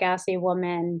young Malagasy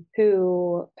woman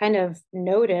who kind of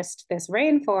noticed this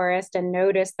rainforest and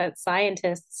noticed that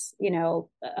scientists,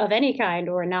 of any kind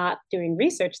were not doing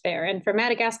research there. And for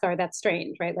Madagascar, that's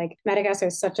strange, right? Like Madagascar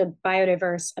is such a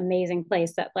biodiverse, amazing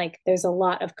place that like there's a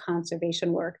lot of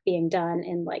conservation work being done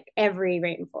in like every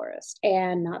rainforest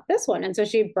and not this one. And so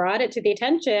she brought it to the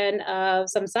attention of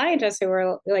some scientists who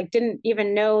were like, didn't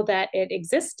even know that it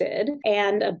existed.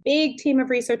 And a big team of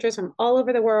researchers from all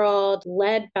over the world,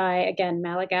 led by, again,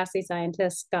 Malagasy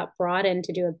scientists, got brought in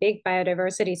to do a big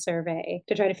biodiversity survey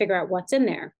to try to figure out what's in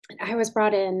there. And I was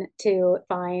brought in to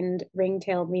find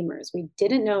ring-tailed lemurs. We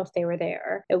didn't know if they were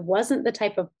there. It wasn't the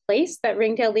type of place that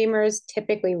ring-tailed lemurs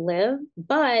typically live,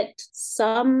 but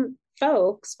some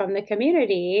folks from the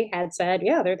community had said,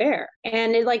 yeah, they're there.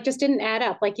 And it like just didn't add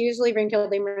up. Like usually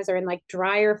ring-tailed lemurs are in like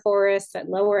drier forests at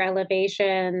lower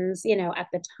elevations. You know, at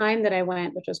the time that I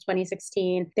went, which was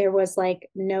 2016, there was like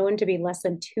known to be less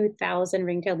than 2,000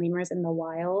 ring-tailed lemurs in the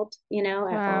wild, you know,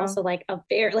 at all. So like a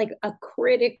very, like a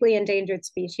critically endangered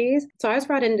species. So I was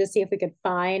brought in to see if we could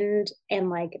find and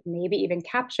like maybe even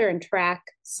capture and track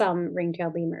some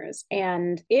ring-tailed lemurs.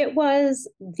 And it was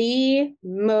the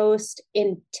most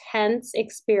intense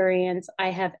experience I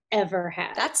have ever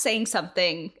had. That's saying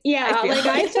something. Yeah,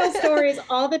 I tell stories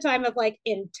all the time of like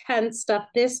intense stuff.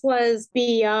 This was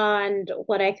beyond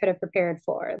what I could have prepared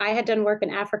for. I had done work in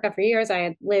Africa for years. I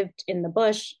had lived in the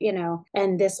bush, you know,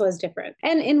 and this was different.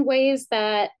 And in ways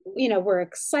that, you know, were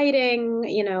exciting,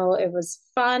 you know, it was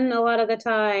fun a lot of the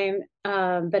time.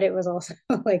 But it was also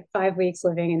like 5 weeks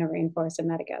living in a rainforest in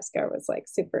Madagascar was like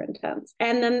super intense.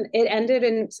 And then it ended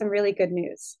in some really good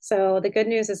news. So the good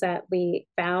news is that we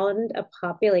found a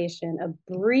population, a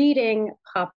breeding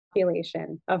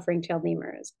population of ring-tailed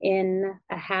lemurs in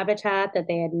a habitat that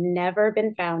they had never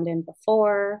been found in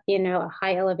before, you know, a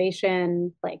high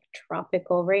elevation, like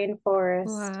tropical rainforest.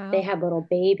 Wow. They had little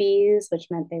babies, which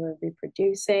meant they were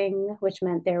reproducing, which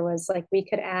meant there was like, we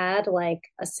could add like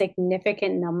a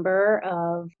significant number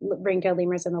of ring-tailed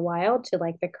lemurs in the wild to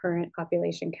like the current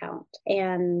population count.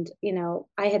 And, you know,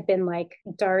 I had been like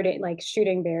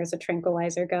shooting bears with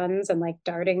tranquilizer guns and like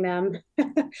darting them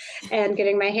and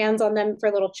getting my hands on them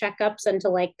for little checkups and to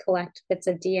like collect bits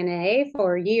of DNA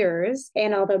for years.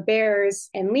 And although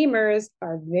bears and lemurs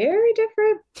are very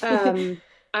different,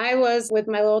 I was with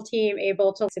my little team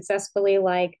able to successfully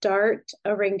like dart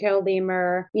a ring-tailed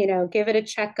lemur, you know, give it a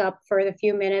checkup for the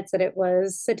few minutes that it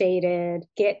was sedated,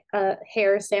 get a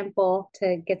hair sample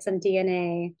to get some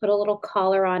DNA, put a little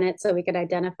collar on it so we could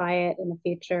identify it in the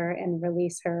future and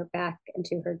release her back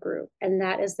into her group. And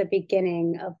that is the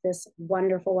beginning of this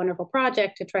wonderful, wonderful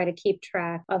project to try to keep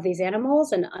track of these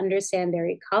animals and understand their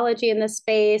ecology in the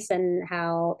space and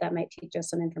how that might teach us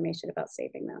some information about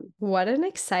saving them. What an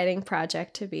exciting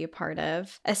project to be a part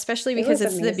of, especially because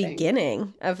it's the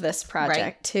beginning of this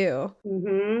project too.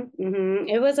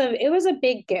 It was a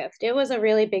big gift. It was a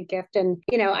really big gift. And,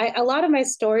 you know, a lot of my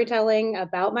storytelling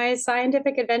about my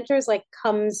scientific adventures like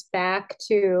comes back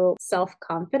to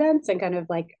self-confidence and kind of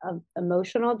like an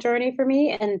emotional journey for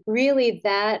me. And really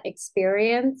that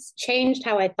experience changed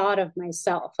how I thought of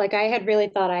myself. Like I had really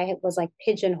thought I was like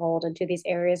pigeonholed into these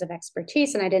areas of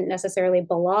expertise and I didn't necessarily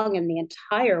belong in the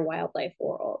entire wildlife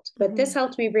world. But this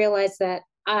helped me realize that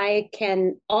I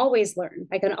can always learn.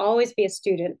 I can always be a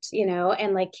student, you know,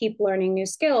 and like keep learning new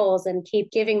skills and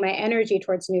keep giving my energy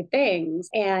towards new things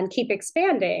and keep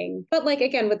expanding. But like,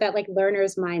 again, with that like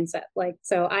learner's mindset, like,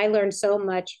 so I learned so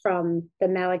much from the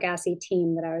Malagasy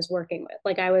team that I was working with.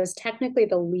 Like I was technically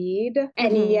the lead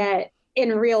and yet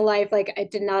in real life, like I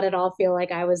did not at all feel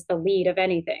like I was the lead of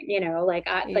anything, you know, like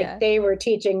like they were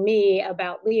teaching me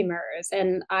about lemurs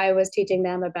and I was teaching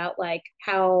them about like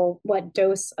what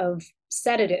dose of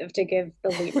sedative to give the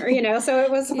lemur, you know? So it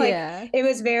was like, it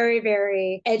was very,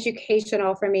 very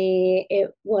educational for me.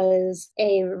 It was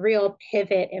a real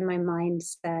pivot in my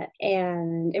mindset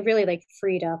and it really like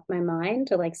freed up my mind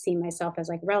to like see myself as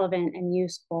like relevant and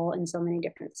useful in so many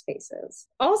different spaces.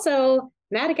 Also,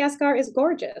 Madagascar is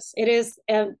gorgeous. It is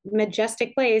a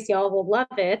majestic place. Y'all will love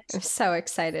it. I'm so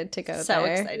excited to go there. So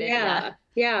excited.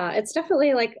 Yeah. It's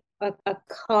definitely like a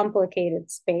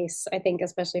complicated space, I think,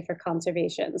 especially for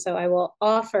conservation. So I will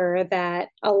offer that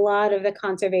a lot of the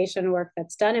conservation work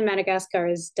that's done in Madagascar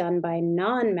is done by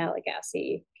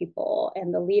non-Malagasy people,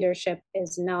 and the leadership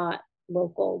is not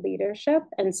local leadership.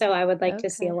 And so I would like to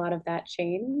see a lot of that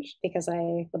change because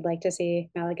I would like to see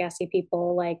Malagasy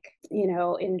people like, you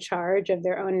know, in charge of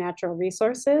their own natural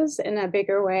resources in a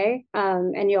bigger way.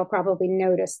 And you'll probably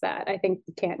notice that. I think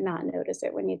you can't not notice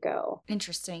it when you go.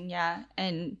 Interesting. Yeah.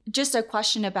 And just a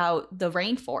question about the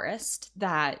rainforest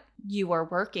that you are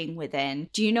working within.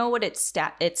 Do you know what its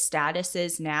status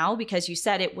is now? Because you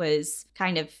said it was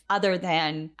kind of, other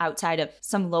than outside of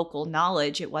some local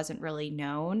knowledge, it wasn't really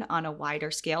known on a wider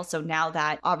scale. So now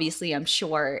that obviously I'm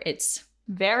sure it's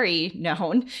very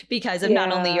known because of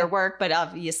not only your work, but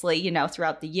obviously, you know,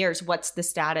 throughout the years, what's the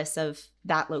status of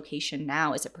that location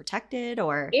now? Is it protected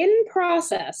or? In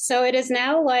process. So it is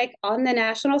now like on the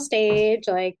national stage,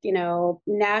 like,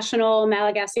 national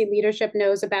Malagasy leadership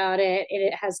knows about it.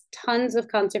 It has tons of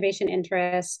conservation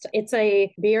interest. It's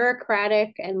a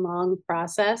bureaucratic and long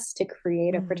process to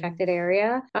create a protected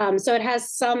area. So it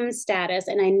has some status.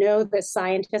 And I know that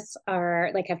scientists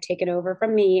have taken over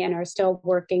from me and are still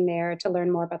working there to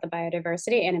learn more about the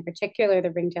biodiversity, and in particular,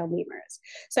 the ringtail lemurs.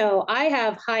 So I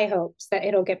have high hopes that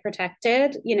it'll get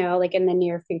protected, in the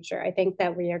near future. I think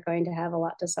that we are going to have a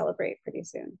lot to celebrate pretty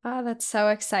soon. Oh, that's so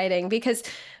exciting, because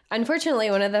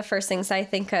unfortunately, one of the first things I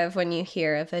think of when you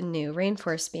hear of a new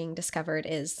rainforest being discovered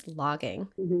is logging.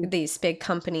 These big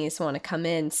companies want to come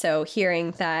in. So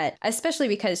hearing that, especially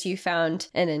because you found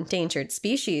an endangered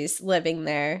species living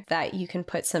there, that you can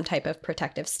put some type of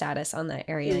protective status on that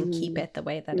area and keep it the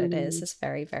way that it is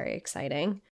very, very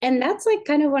exciting. And that's like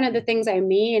kind of one of the things I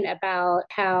mean about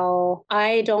how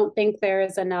I don't think there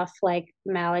is enough like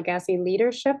Malagasy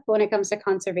leadership when it comes to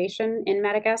conservation in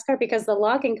Madagascar, because the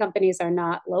logging companies are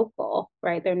not local,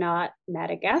 right? They're not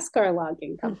Madagascar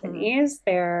logging companies.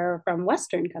 They're from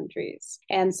Western countries.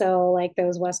 And so like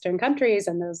those Western countries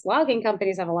and those logging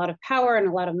companies have a lot of power and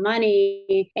a lot of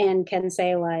money and can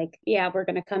say like, yeah, we're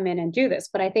going to come in and do this.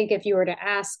 But I think if you were to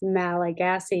ask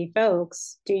Malagasy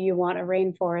folks, do you want a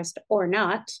rainforest or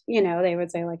not? They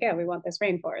would say like, yeah, we want this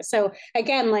rainforest. So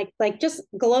again, like just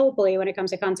globally, when it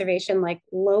comes to conservation, like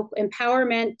local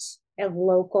empowerment of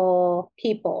local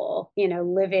people,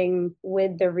 living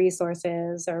with the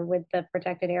resources or with the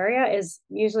protected area is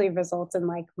usually results in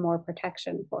like more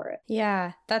protection for it.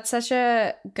 Yeah, that's such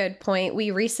a good point. We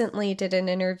recently did an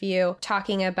interview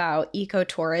talking about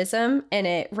ecotourism, and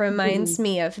it reminds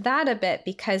me of that a bit,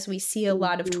 because we see a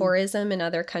lot of tourism in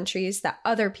other countries that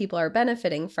other people are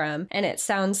benefiting from. And it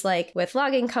sounds like with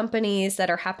logging companies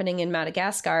that are happening in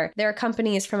Madagascar, there are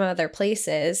companies from other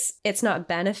places. It's not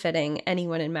benefiting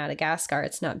anyone in Madagascar.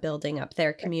 It's not building up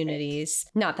their communities.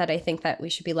 Not that I think that we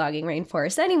should be logging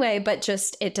rainforests anyway, but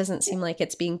just it doesn't seem like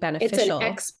it's being beneficial. It's an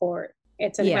export.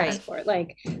 It's an export.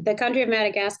 Like the country of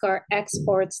Madagascar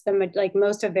exports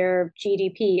most of their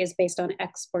GDP is based on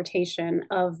exportation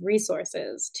of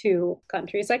resources to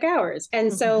countries like ours.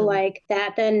 And so like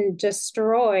that then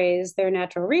destroys their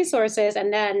natural resources.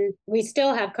 And then we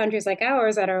still have countries like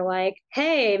ours that are like,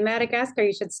 hey, Madagascar,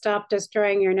 you should stop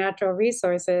destroying your natural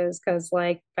resources because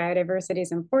like biodiversity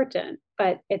is important.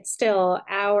 But it's still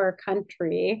our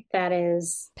country that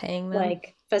is paying them,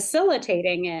 like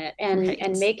facilitating it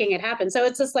and making it happen. So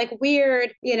it's just like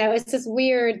weird, it's this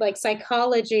weird like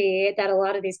psychology that a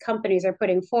lot of these companies are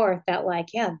putting forth that like,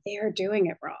 yeah, they're doing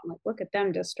it wrong. Like, look at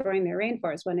them destroying their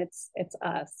rainforest when it's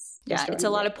us. Yeah, it's a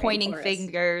lot of pointing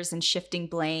fingers and shifting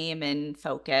blame and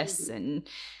focus, and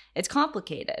it's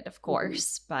complicated, of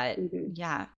course, but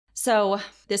yeah. So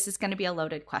this is going to be a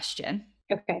loaded question.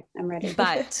 Okay, I'm ready.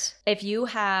 But if you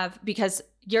have, because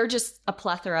you're just a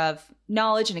plethora of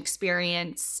knowledge and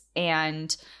experience,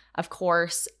 and of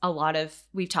course,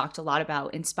 we've talked a lot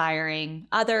about inspiring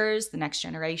others, the next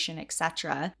generation,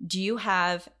 etc. Do you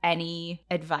have any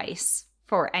advice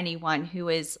for anyone who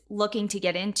is looking to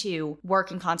get into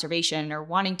work in conservation or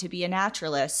wanting to be a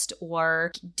naturalist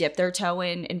or dip their toe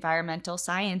in environmental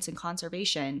science and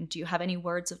conservation? Do you have any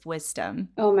words of wisdom?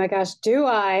 Oh my gosh, do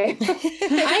I?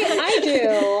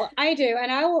 I do.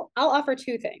 And I'll offer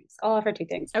two things.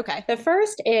 Okay. The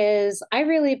first is I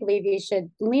really believe you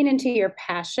should lean into your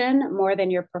passion more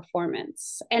than your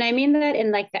performance. And I mean that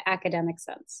in like the academic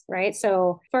sense, right?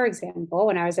 So for example,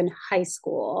 when I was in high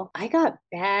school, I got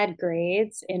bad grades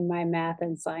in my math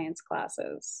and science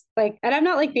classes. Like, and I'm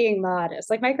not like being modest.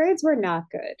 Like my grades were not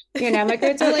good. My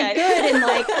grades were like good in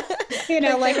like,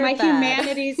 like my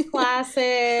humanities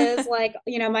classes, like,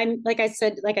 like I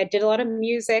said, like I did a lot of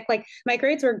music, like my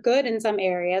grades were good in some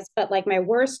areas, but like my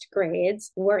worst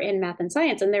grades were in math and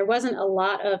science. And there wasn't a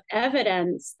lot of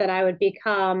evidence that I would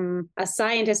become a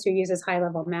scientist who uses high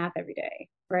level math every day.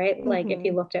 Right? Like if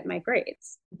you looked at my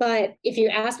grades. But if you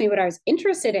asked me what I was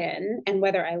interested in and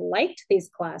whether I liked these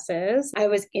classes, I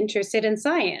was interested in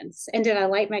science. And did I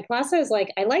like my classes? Like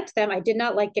I liked them. I did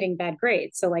not like getting bad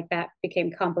grades. So like that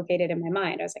became complicated in my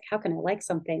mind. I was like, how can I like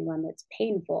something when it's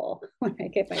painful when I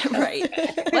get my grades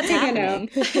right? back? What's happening?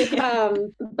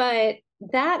 But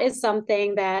that is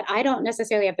something that I don't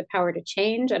necessarily have the power to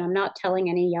change. And I'm not telling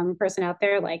any young person out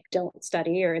there, like, don't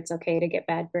study or it's okay to get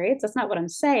bad grades. That's not what I'm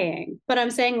saying. But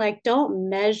I'm saying, like, don't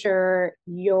measure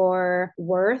your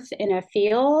worth in a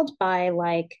field by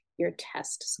like your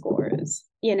test scores.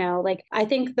 Like I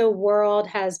think the world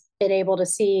has been able to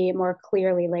see more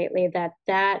clearly lately that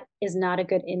that is not a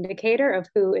good indicator of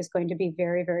who is going to be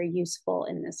very, very useful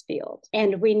in this field.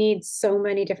 And we need so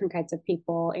many different kinds of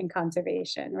people in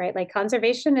conservation, right? Like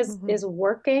conservation is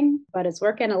working, but it's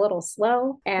working a little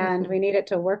slow, and we need it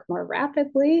to work more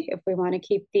rapidly if we want to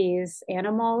keep these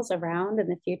animals around in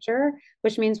the future,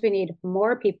 which means we need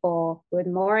more people with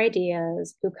more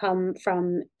ideas who come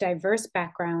from diverse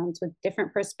backgrounds with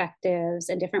different perspectives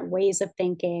and different ways of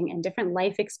thinking and different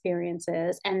life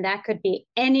experiences. And that could be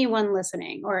anyone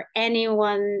listening, or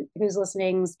anyone who's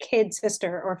listening's kid,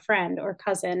 sister, or friend, or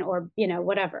cousin, or, you know,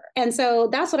 whatever. And so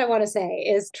that's what I want to say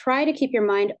is try to keep your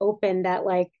mind open that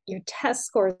like your test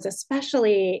scores,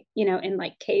 especially, you know, in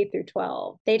like K through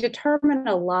 12, they determine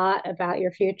a lot about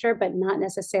your future, but not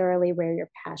necessarily where your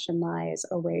passion lies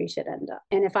or where you should end up.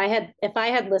 And if I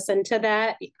had listened to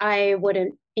that, I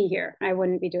wouldn't be here. I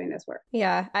wouldn't be doing this work.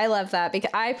 Yeah, I love that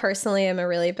because I personally am a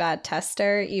really bad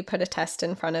tester. You put a test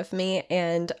in front of me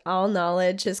and all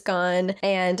knowledge is gone.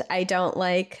 And I don't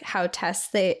like how tests,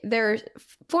 they're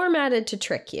formatted to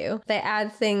trick you. They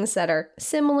add things that are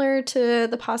similar to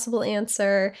the possible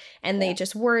answer and they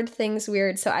just word things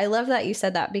weird. So I love that you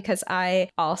said that because I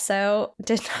also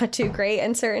did not do great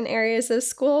in certain areas of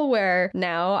school where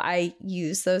now I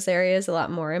use those areas a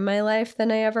lot more in my life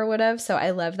than I ever would have. So I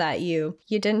love that you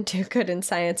didn't do good in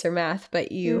science or math,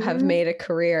 but you have made a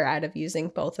career out of using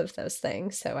both of those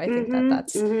things. So I think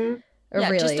that's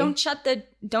really... just don't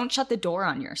shut the door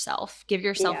on yourself. Give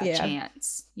yourself a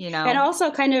chance, you know? And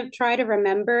also kind of try to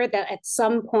remember that at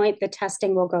some point the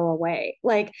testing will go away.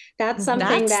 Like that's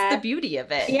something that's the beauty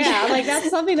of it. Yeah. Like that's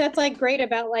something that's like great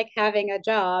about like having a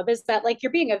job is that like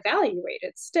you're being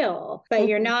evaluated still, but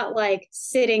you're not like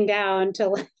sitting down to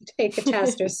like take a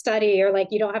test or study, or like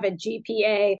you don't have a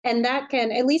GPA. And that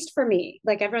can, at least for me,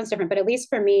 like everyone's different, but at least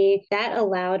for me, that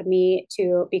allowed me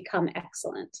to become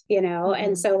excellent, you know?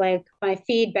 And so like my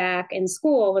feedback in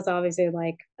school was obviously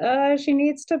like, she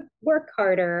needs to work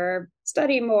harder,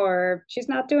 study more, she's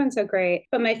not doing so great.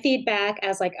 But my feedback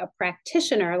as like a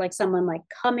practitioner, like someone like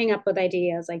coming up with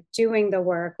ideas, like doing the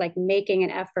work, like making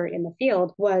an effort in the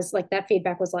field, was like that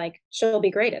feedback was like, she'll be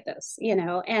great at this, you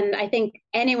know? And I think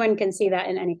anyone can see that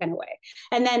in any kind of way.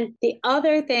 And then the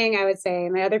other thing I would say,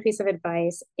 my other piece of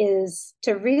advice is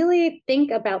to really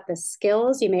think about the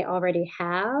skills you may already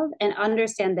have and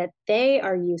understand that they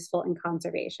are useful in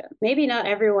conservation. Maybe not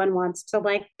everyone wants to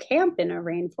like camp in a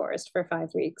rainforest for 5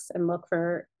 weeks and look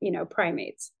for, you know,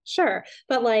 primates. Sure.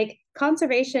 But like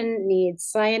conservation needs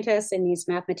scientists, it needs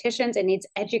mathematicians, it needs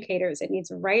educators, it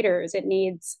needs writers, it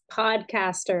needs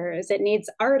podcasters, it needs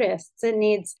artists, it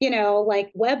needs, you know,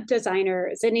 like web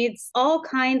designers, it needs all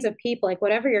kinds of people. Like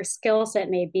whatever your skill set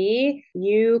may be,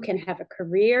 you can have a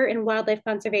career in wildlife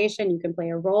conservation, you can play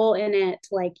a role in it,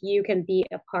 like you can be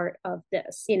a part of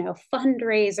this, you know,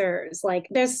 fundraisers. Like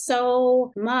there's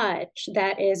so much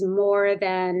that is more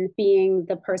than being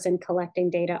the person collecting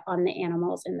data on the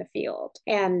animals in the field.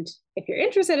 And if you're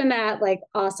interested in that, like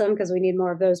awesome, because we need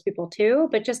more of those people too.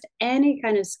 But just any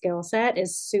kind of skill set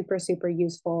is super, super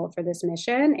useful for this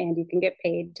mission, and you can get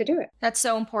paid to do it. That's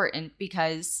so important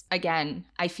because, again,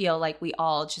 I feel like we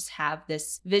all just have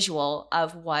this visual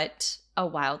of what a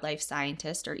wildlife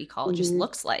scientist or ecologist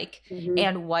looks like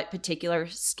and what particular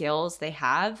skills they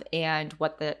have and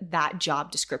what that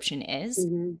job description is.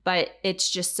 But it's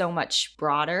just so much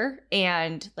broader.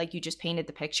 And like you just painted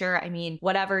the picture. I mean,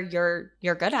 whatever you're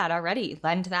good at already,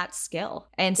 lend that skill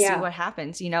and see what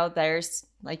happens. You know, there's,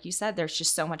 like you said, there's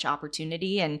just so much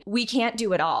opportunity and we can't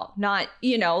do it all. Not,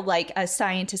 you know, like a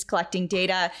scientist collecting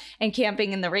data and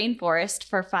camping in the rainforest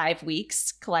for 5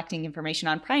 weeks, collecting information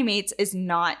on primates is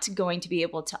not going to be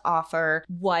able to offer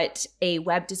what a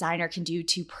web designer can do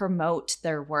to promote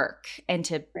their work and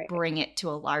to bring it to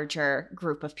a larger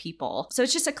group of people. So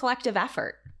it's just a collective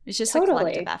effort. It's just a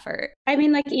collective effort. I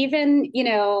mean, like even, you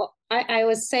know, I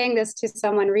was saying this to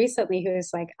someone recently who's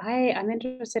like, I'm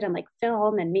interested in like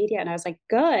film and media. And I was like,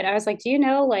 good. I was like, do you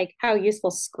know like how useful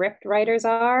script writers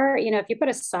are? You know, if you put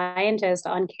a scientist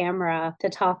on camera to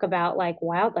talk about like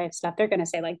wildlife stuff, they're going to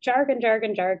say like jargon,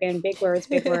 big words,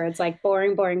 like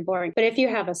boring. But if you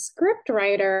have a script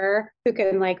writer who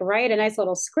can like write a nice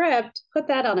little script, put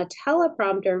that on a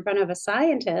teleprompter in front of a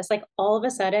scientist, like all of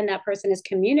a sudden that person is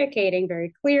communicating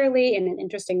very clearly in an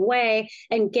interesting way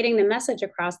and getting the message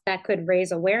across that could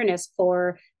raise awareness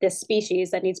for this species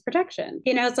that needs protection.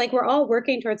 You know, it's like we're all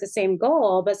working towards the same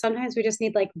goal, but sometimes we just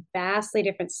need like vastly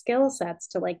different skill sets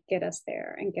to like get us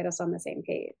there and get us on the same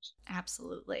page.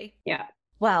 Absolutely. Yeah.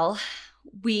 Well,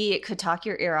 we could talk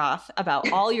your ear off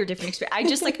about all your different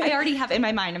experiences. I already have in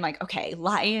my mind, I'm like, okay,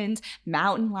 lions,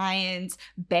 mountain lions,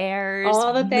 bears,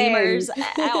 all the lemurs, things.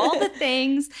 all the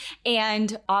things.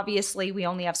 And obviously we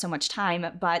only have so much time,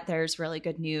 but there's really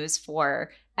good news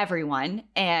for everyone.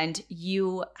 And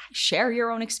you share your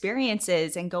own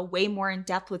experiences and go way more in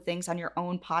depth with things on your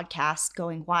own podcast,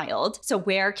 Going Wild. So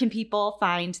where can people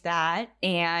find that?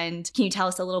 And can you tell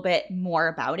us a little bit more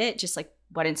about it? Just like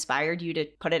what inspired you to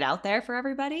put it out there for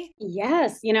everybody?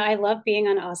 Yes. I love being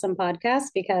on awesome podcasts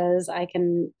because I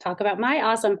can talk about my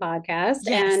awesome podcast.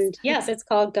 Yes. And yes, it's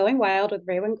called Going Wild with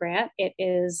Raewyn Grant. It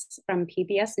is from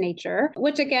PBS Nature,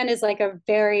 which again is like a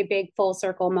very big full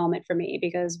circle moment for me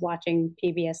because watching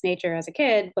PBS Nature as a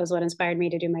kid was what inspired me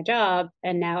to do my job.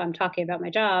 And now I'm talking about my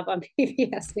job on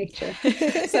PBS Nature.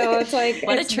 So it's like,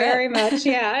 it's very much,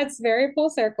 it's very full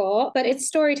circle, but it's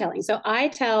storytelling. So I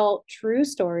tell true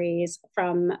stories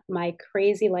from my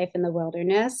crazy life in the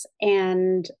wilderness.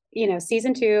 And,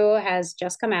 season 2 has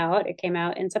just come out. It came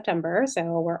out in September.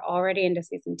 So we're already into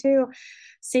season 2.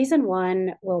 Season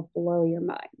 1 will blow your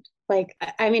mind.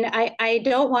 I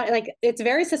don't want, it's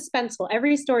very suspenseful.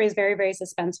 Every story is very, very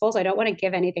suspenseful. So I don't want to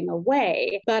give anything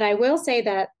away, but I will say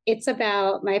that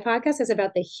my podcast is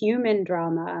about the human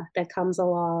drama that comes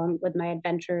along with my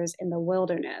adventures in the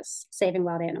wilderness, saving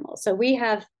wild animals. So we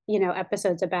have,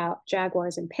 episodes about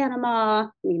jaguars in Panama,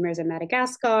 lemurs in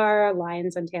Madagascar,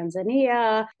 lions in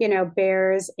Tanzania,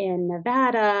 bears in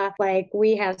Nevada.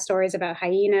 We have stories about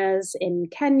hyenas in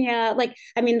Kenya.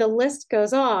 The list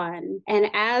goes on. And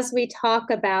as we talk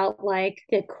about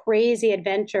the crazy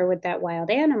adventure with that wild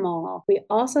animal, we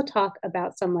also talk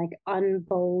about some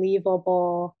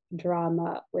unbelievable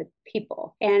drama with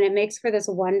people. And it makes for this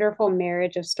wonderful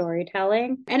marriage of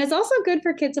storytelling. And it's also good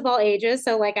for kids of all ages.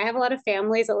 So I have a lot of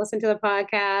families that listen to the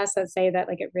podcast that say that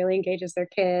it really engages their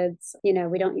kids. We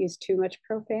don't use too much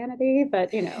profanity,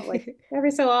 but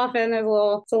every so often there's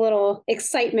a little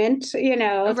excitement,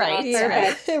 Right.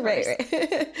 Yeah.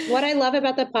 Right. What I love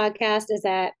about the podcast is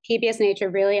that PBS Nature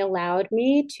really allowed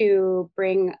me to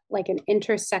bring an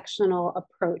intersectional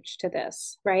approach to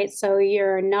this, right? So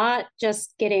you're not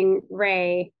just getting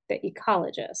Ray, the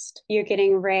ecologist. You're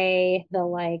getting Ray, the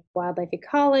wildlife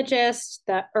ecologist,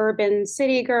 the urban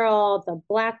city girl, the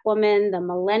Black woman, the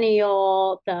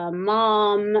millennial, the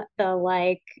mom,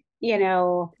 the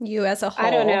you as a whole. I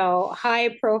don't know, high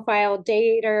profile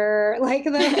dater,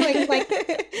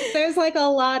 there's a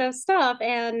lot of stuff.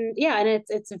 And and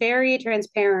it's very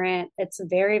transparent. It's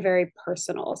very, very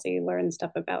personal. So you learn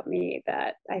stuff about me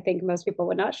that I think most people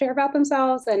would not share about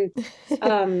themselves. And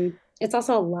it's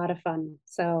also a lot of fun.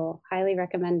 So highly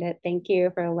recommend it. Thank you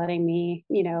for letting me,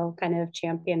 kind of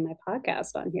champion my podcast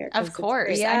on here. Of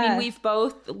course. Yeah. We've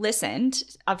both listened,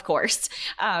 of course.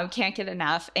 Can't get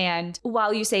enough. And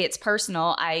while you say it's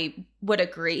personal, I would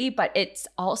agree, but it's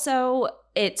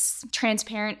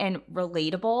transparent and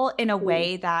relatable in a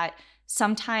way that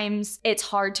sometimes it's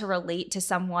hard to relate to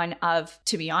someone of,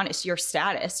 to be honest, your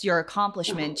status, your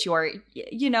accomplishment,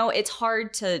 it's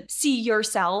hard to see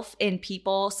yourself in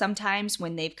people sometimes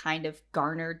when they've kind of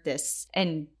garnered this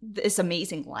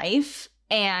amazing life.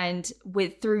 And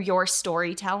through your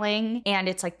storytelling, and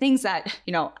it's things that,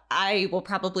 I will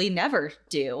probably never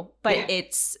do, but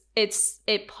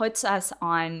it puts us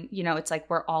on, it's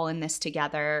we're all in this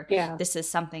together. Yeah. This is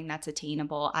something that's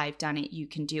attainable. I've done it. You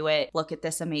can do it. Look at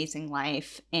this amazing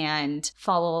life and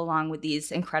follow along with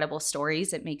these incredible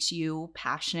stories. It makes you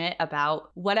passionate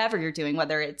about whatever you're doing,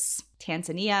 whether it's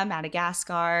Tanzania,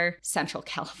 Madagascar, Central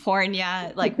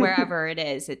California, wherever it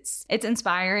is. It's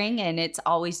inspiring and it's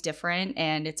always different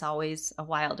and it's always a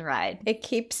wild ride. It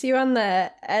keeps you on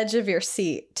the edge of your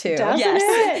seat too. Doesn't Yes.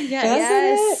 it?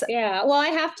 Yes. Yeah. Well, I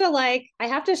have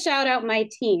to shout out my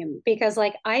team because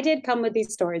I did come with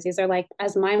these stories. These are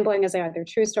as mind-blowing as they are. They're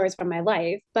true stories from my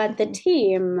life. But the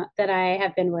team that I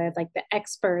have been with, the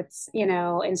experts,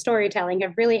 in storytelling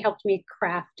have really helped me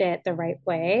craft it the right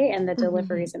way. And the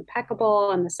delivery is impeccable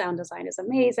and the sound design is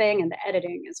amazing and the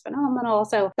editing is phenomenal.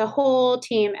 So the whole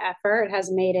team effort has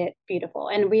made it beautiful.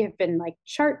 And we have been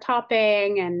chart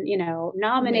topping and,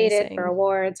 nominated Amazing. for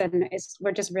awards. And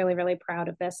we're just really, really proud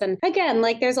of this. And again,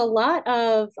 there's a lot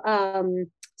of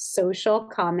social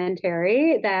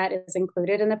commentary that is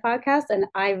included in the podcast. And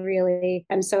I really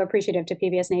am so appreciative to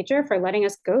PBS Nature for letting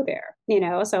us go there,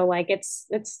 so it's,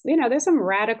 there's some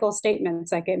radical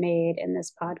statements that get made in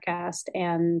this podcast.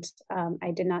 And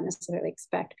I did not necessarily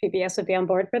expect PBS would be on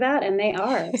board for that. And they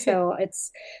are. So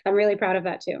I'm really proud of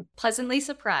that too. Pleasantly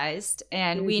surprised.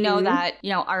 And we know that,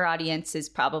 our audience is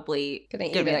probably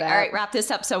going to be all right, wrap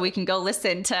this up so we can go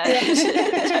listen to.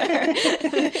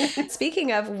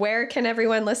 Speaking have, where can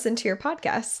everyone listen to your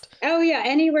podcast? Oh yeah,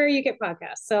 anywhere you get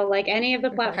podcasts. So like any of the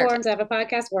platforms that have a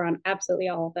podcast, we're on absolutely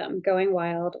all of them. Going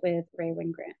Wild with Rae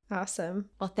Wynn-Grant. Awesome.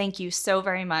 Well, thank you so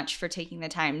very much for taking the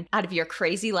time out of your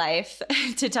crazy life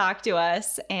to talk to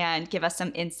us and give us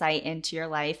some insight into your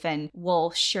life. And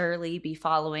we'll surely be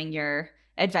following your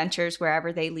adventures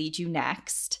wherever they lead you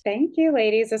next. Thank you,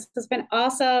 ladies. This has been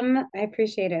awesome. I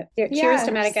appreciate it. Cheers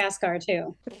to Madagascar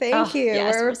too. Thank you.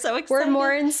 Yes, we're so excited. We're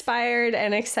more inspired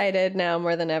and excited now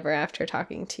more than ever after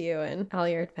talking to you and all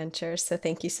your adventures. So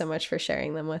thank you so much for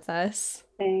sharing them with us.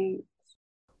 Thanks.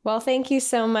 Well, thank you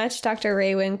so much, Dr.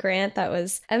 Rae Wynn-Grant. That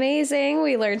was amazing.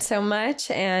 We learned so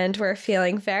much and we're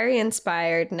feeling very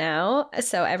inspired now.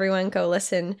 So everyone go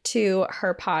listen to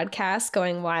her podcast,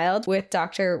 Going Wild with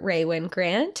Dr. Rae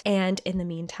Wynn-Grant. And in the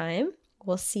meantime,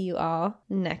 we'll see you all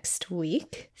next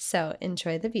week. So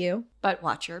enjoy the view. But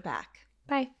watch your back.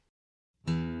 Bye.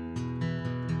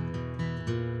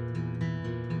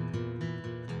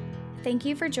 Thank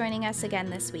you for joining us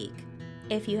again this week.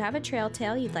 If you have a trail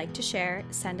tale you'd like to share,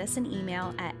 send us an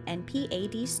email at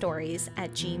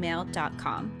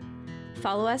npadstories@gmail.com.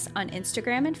 Follow us on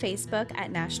Instagram and Facebook at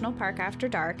National Park After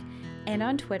Dark and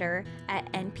on Twitter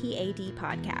at NPAD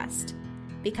Podcast.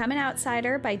 Become an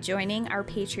outsider by joining our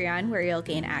Patreon, where you'll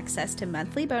gain access to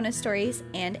monthly bonus stories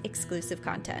and exclusive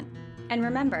content. And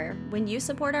remember, when you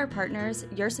support our partners,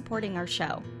 you're supporting our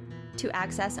show. To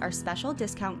access our special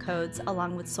discount codes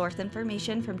along with source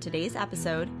information from today's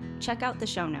episode, check out the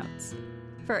show notes.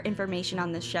 For information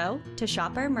on the show, to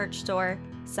shop our merch store,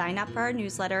 sign up for our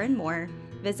newsletter, and more,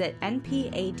 visit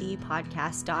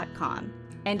npadpodcast.com.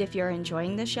 And if you're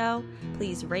enjoying the show,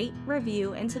 please rate,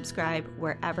 review, and subscribe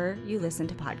wherever you listen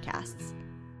to podcasts.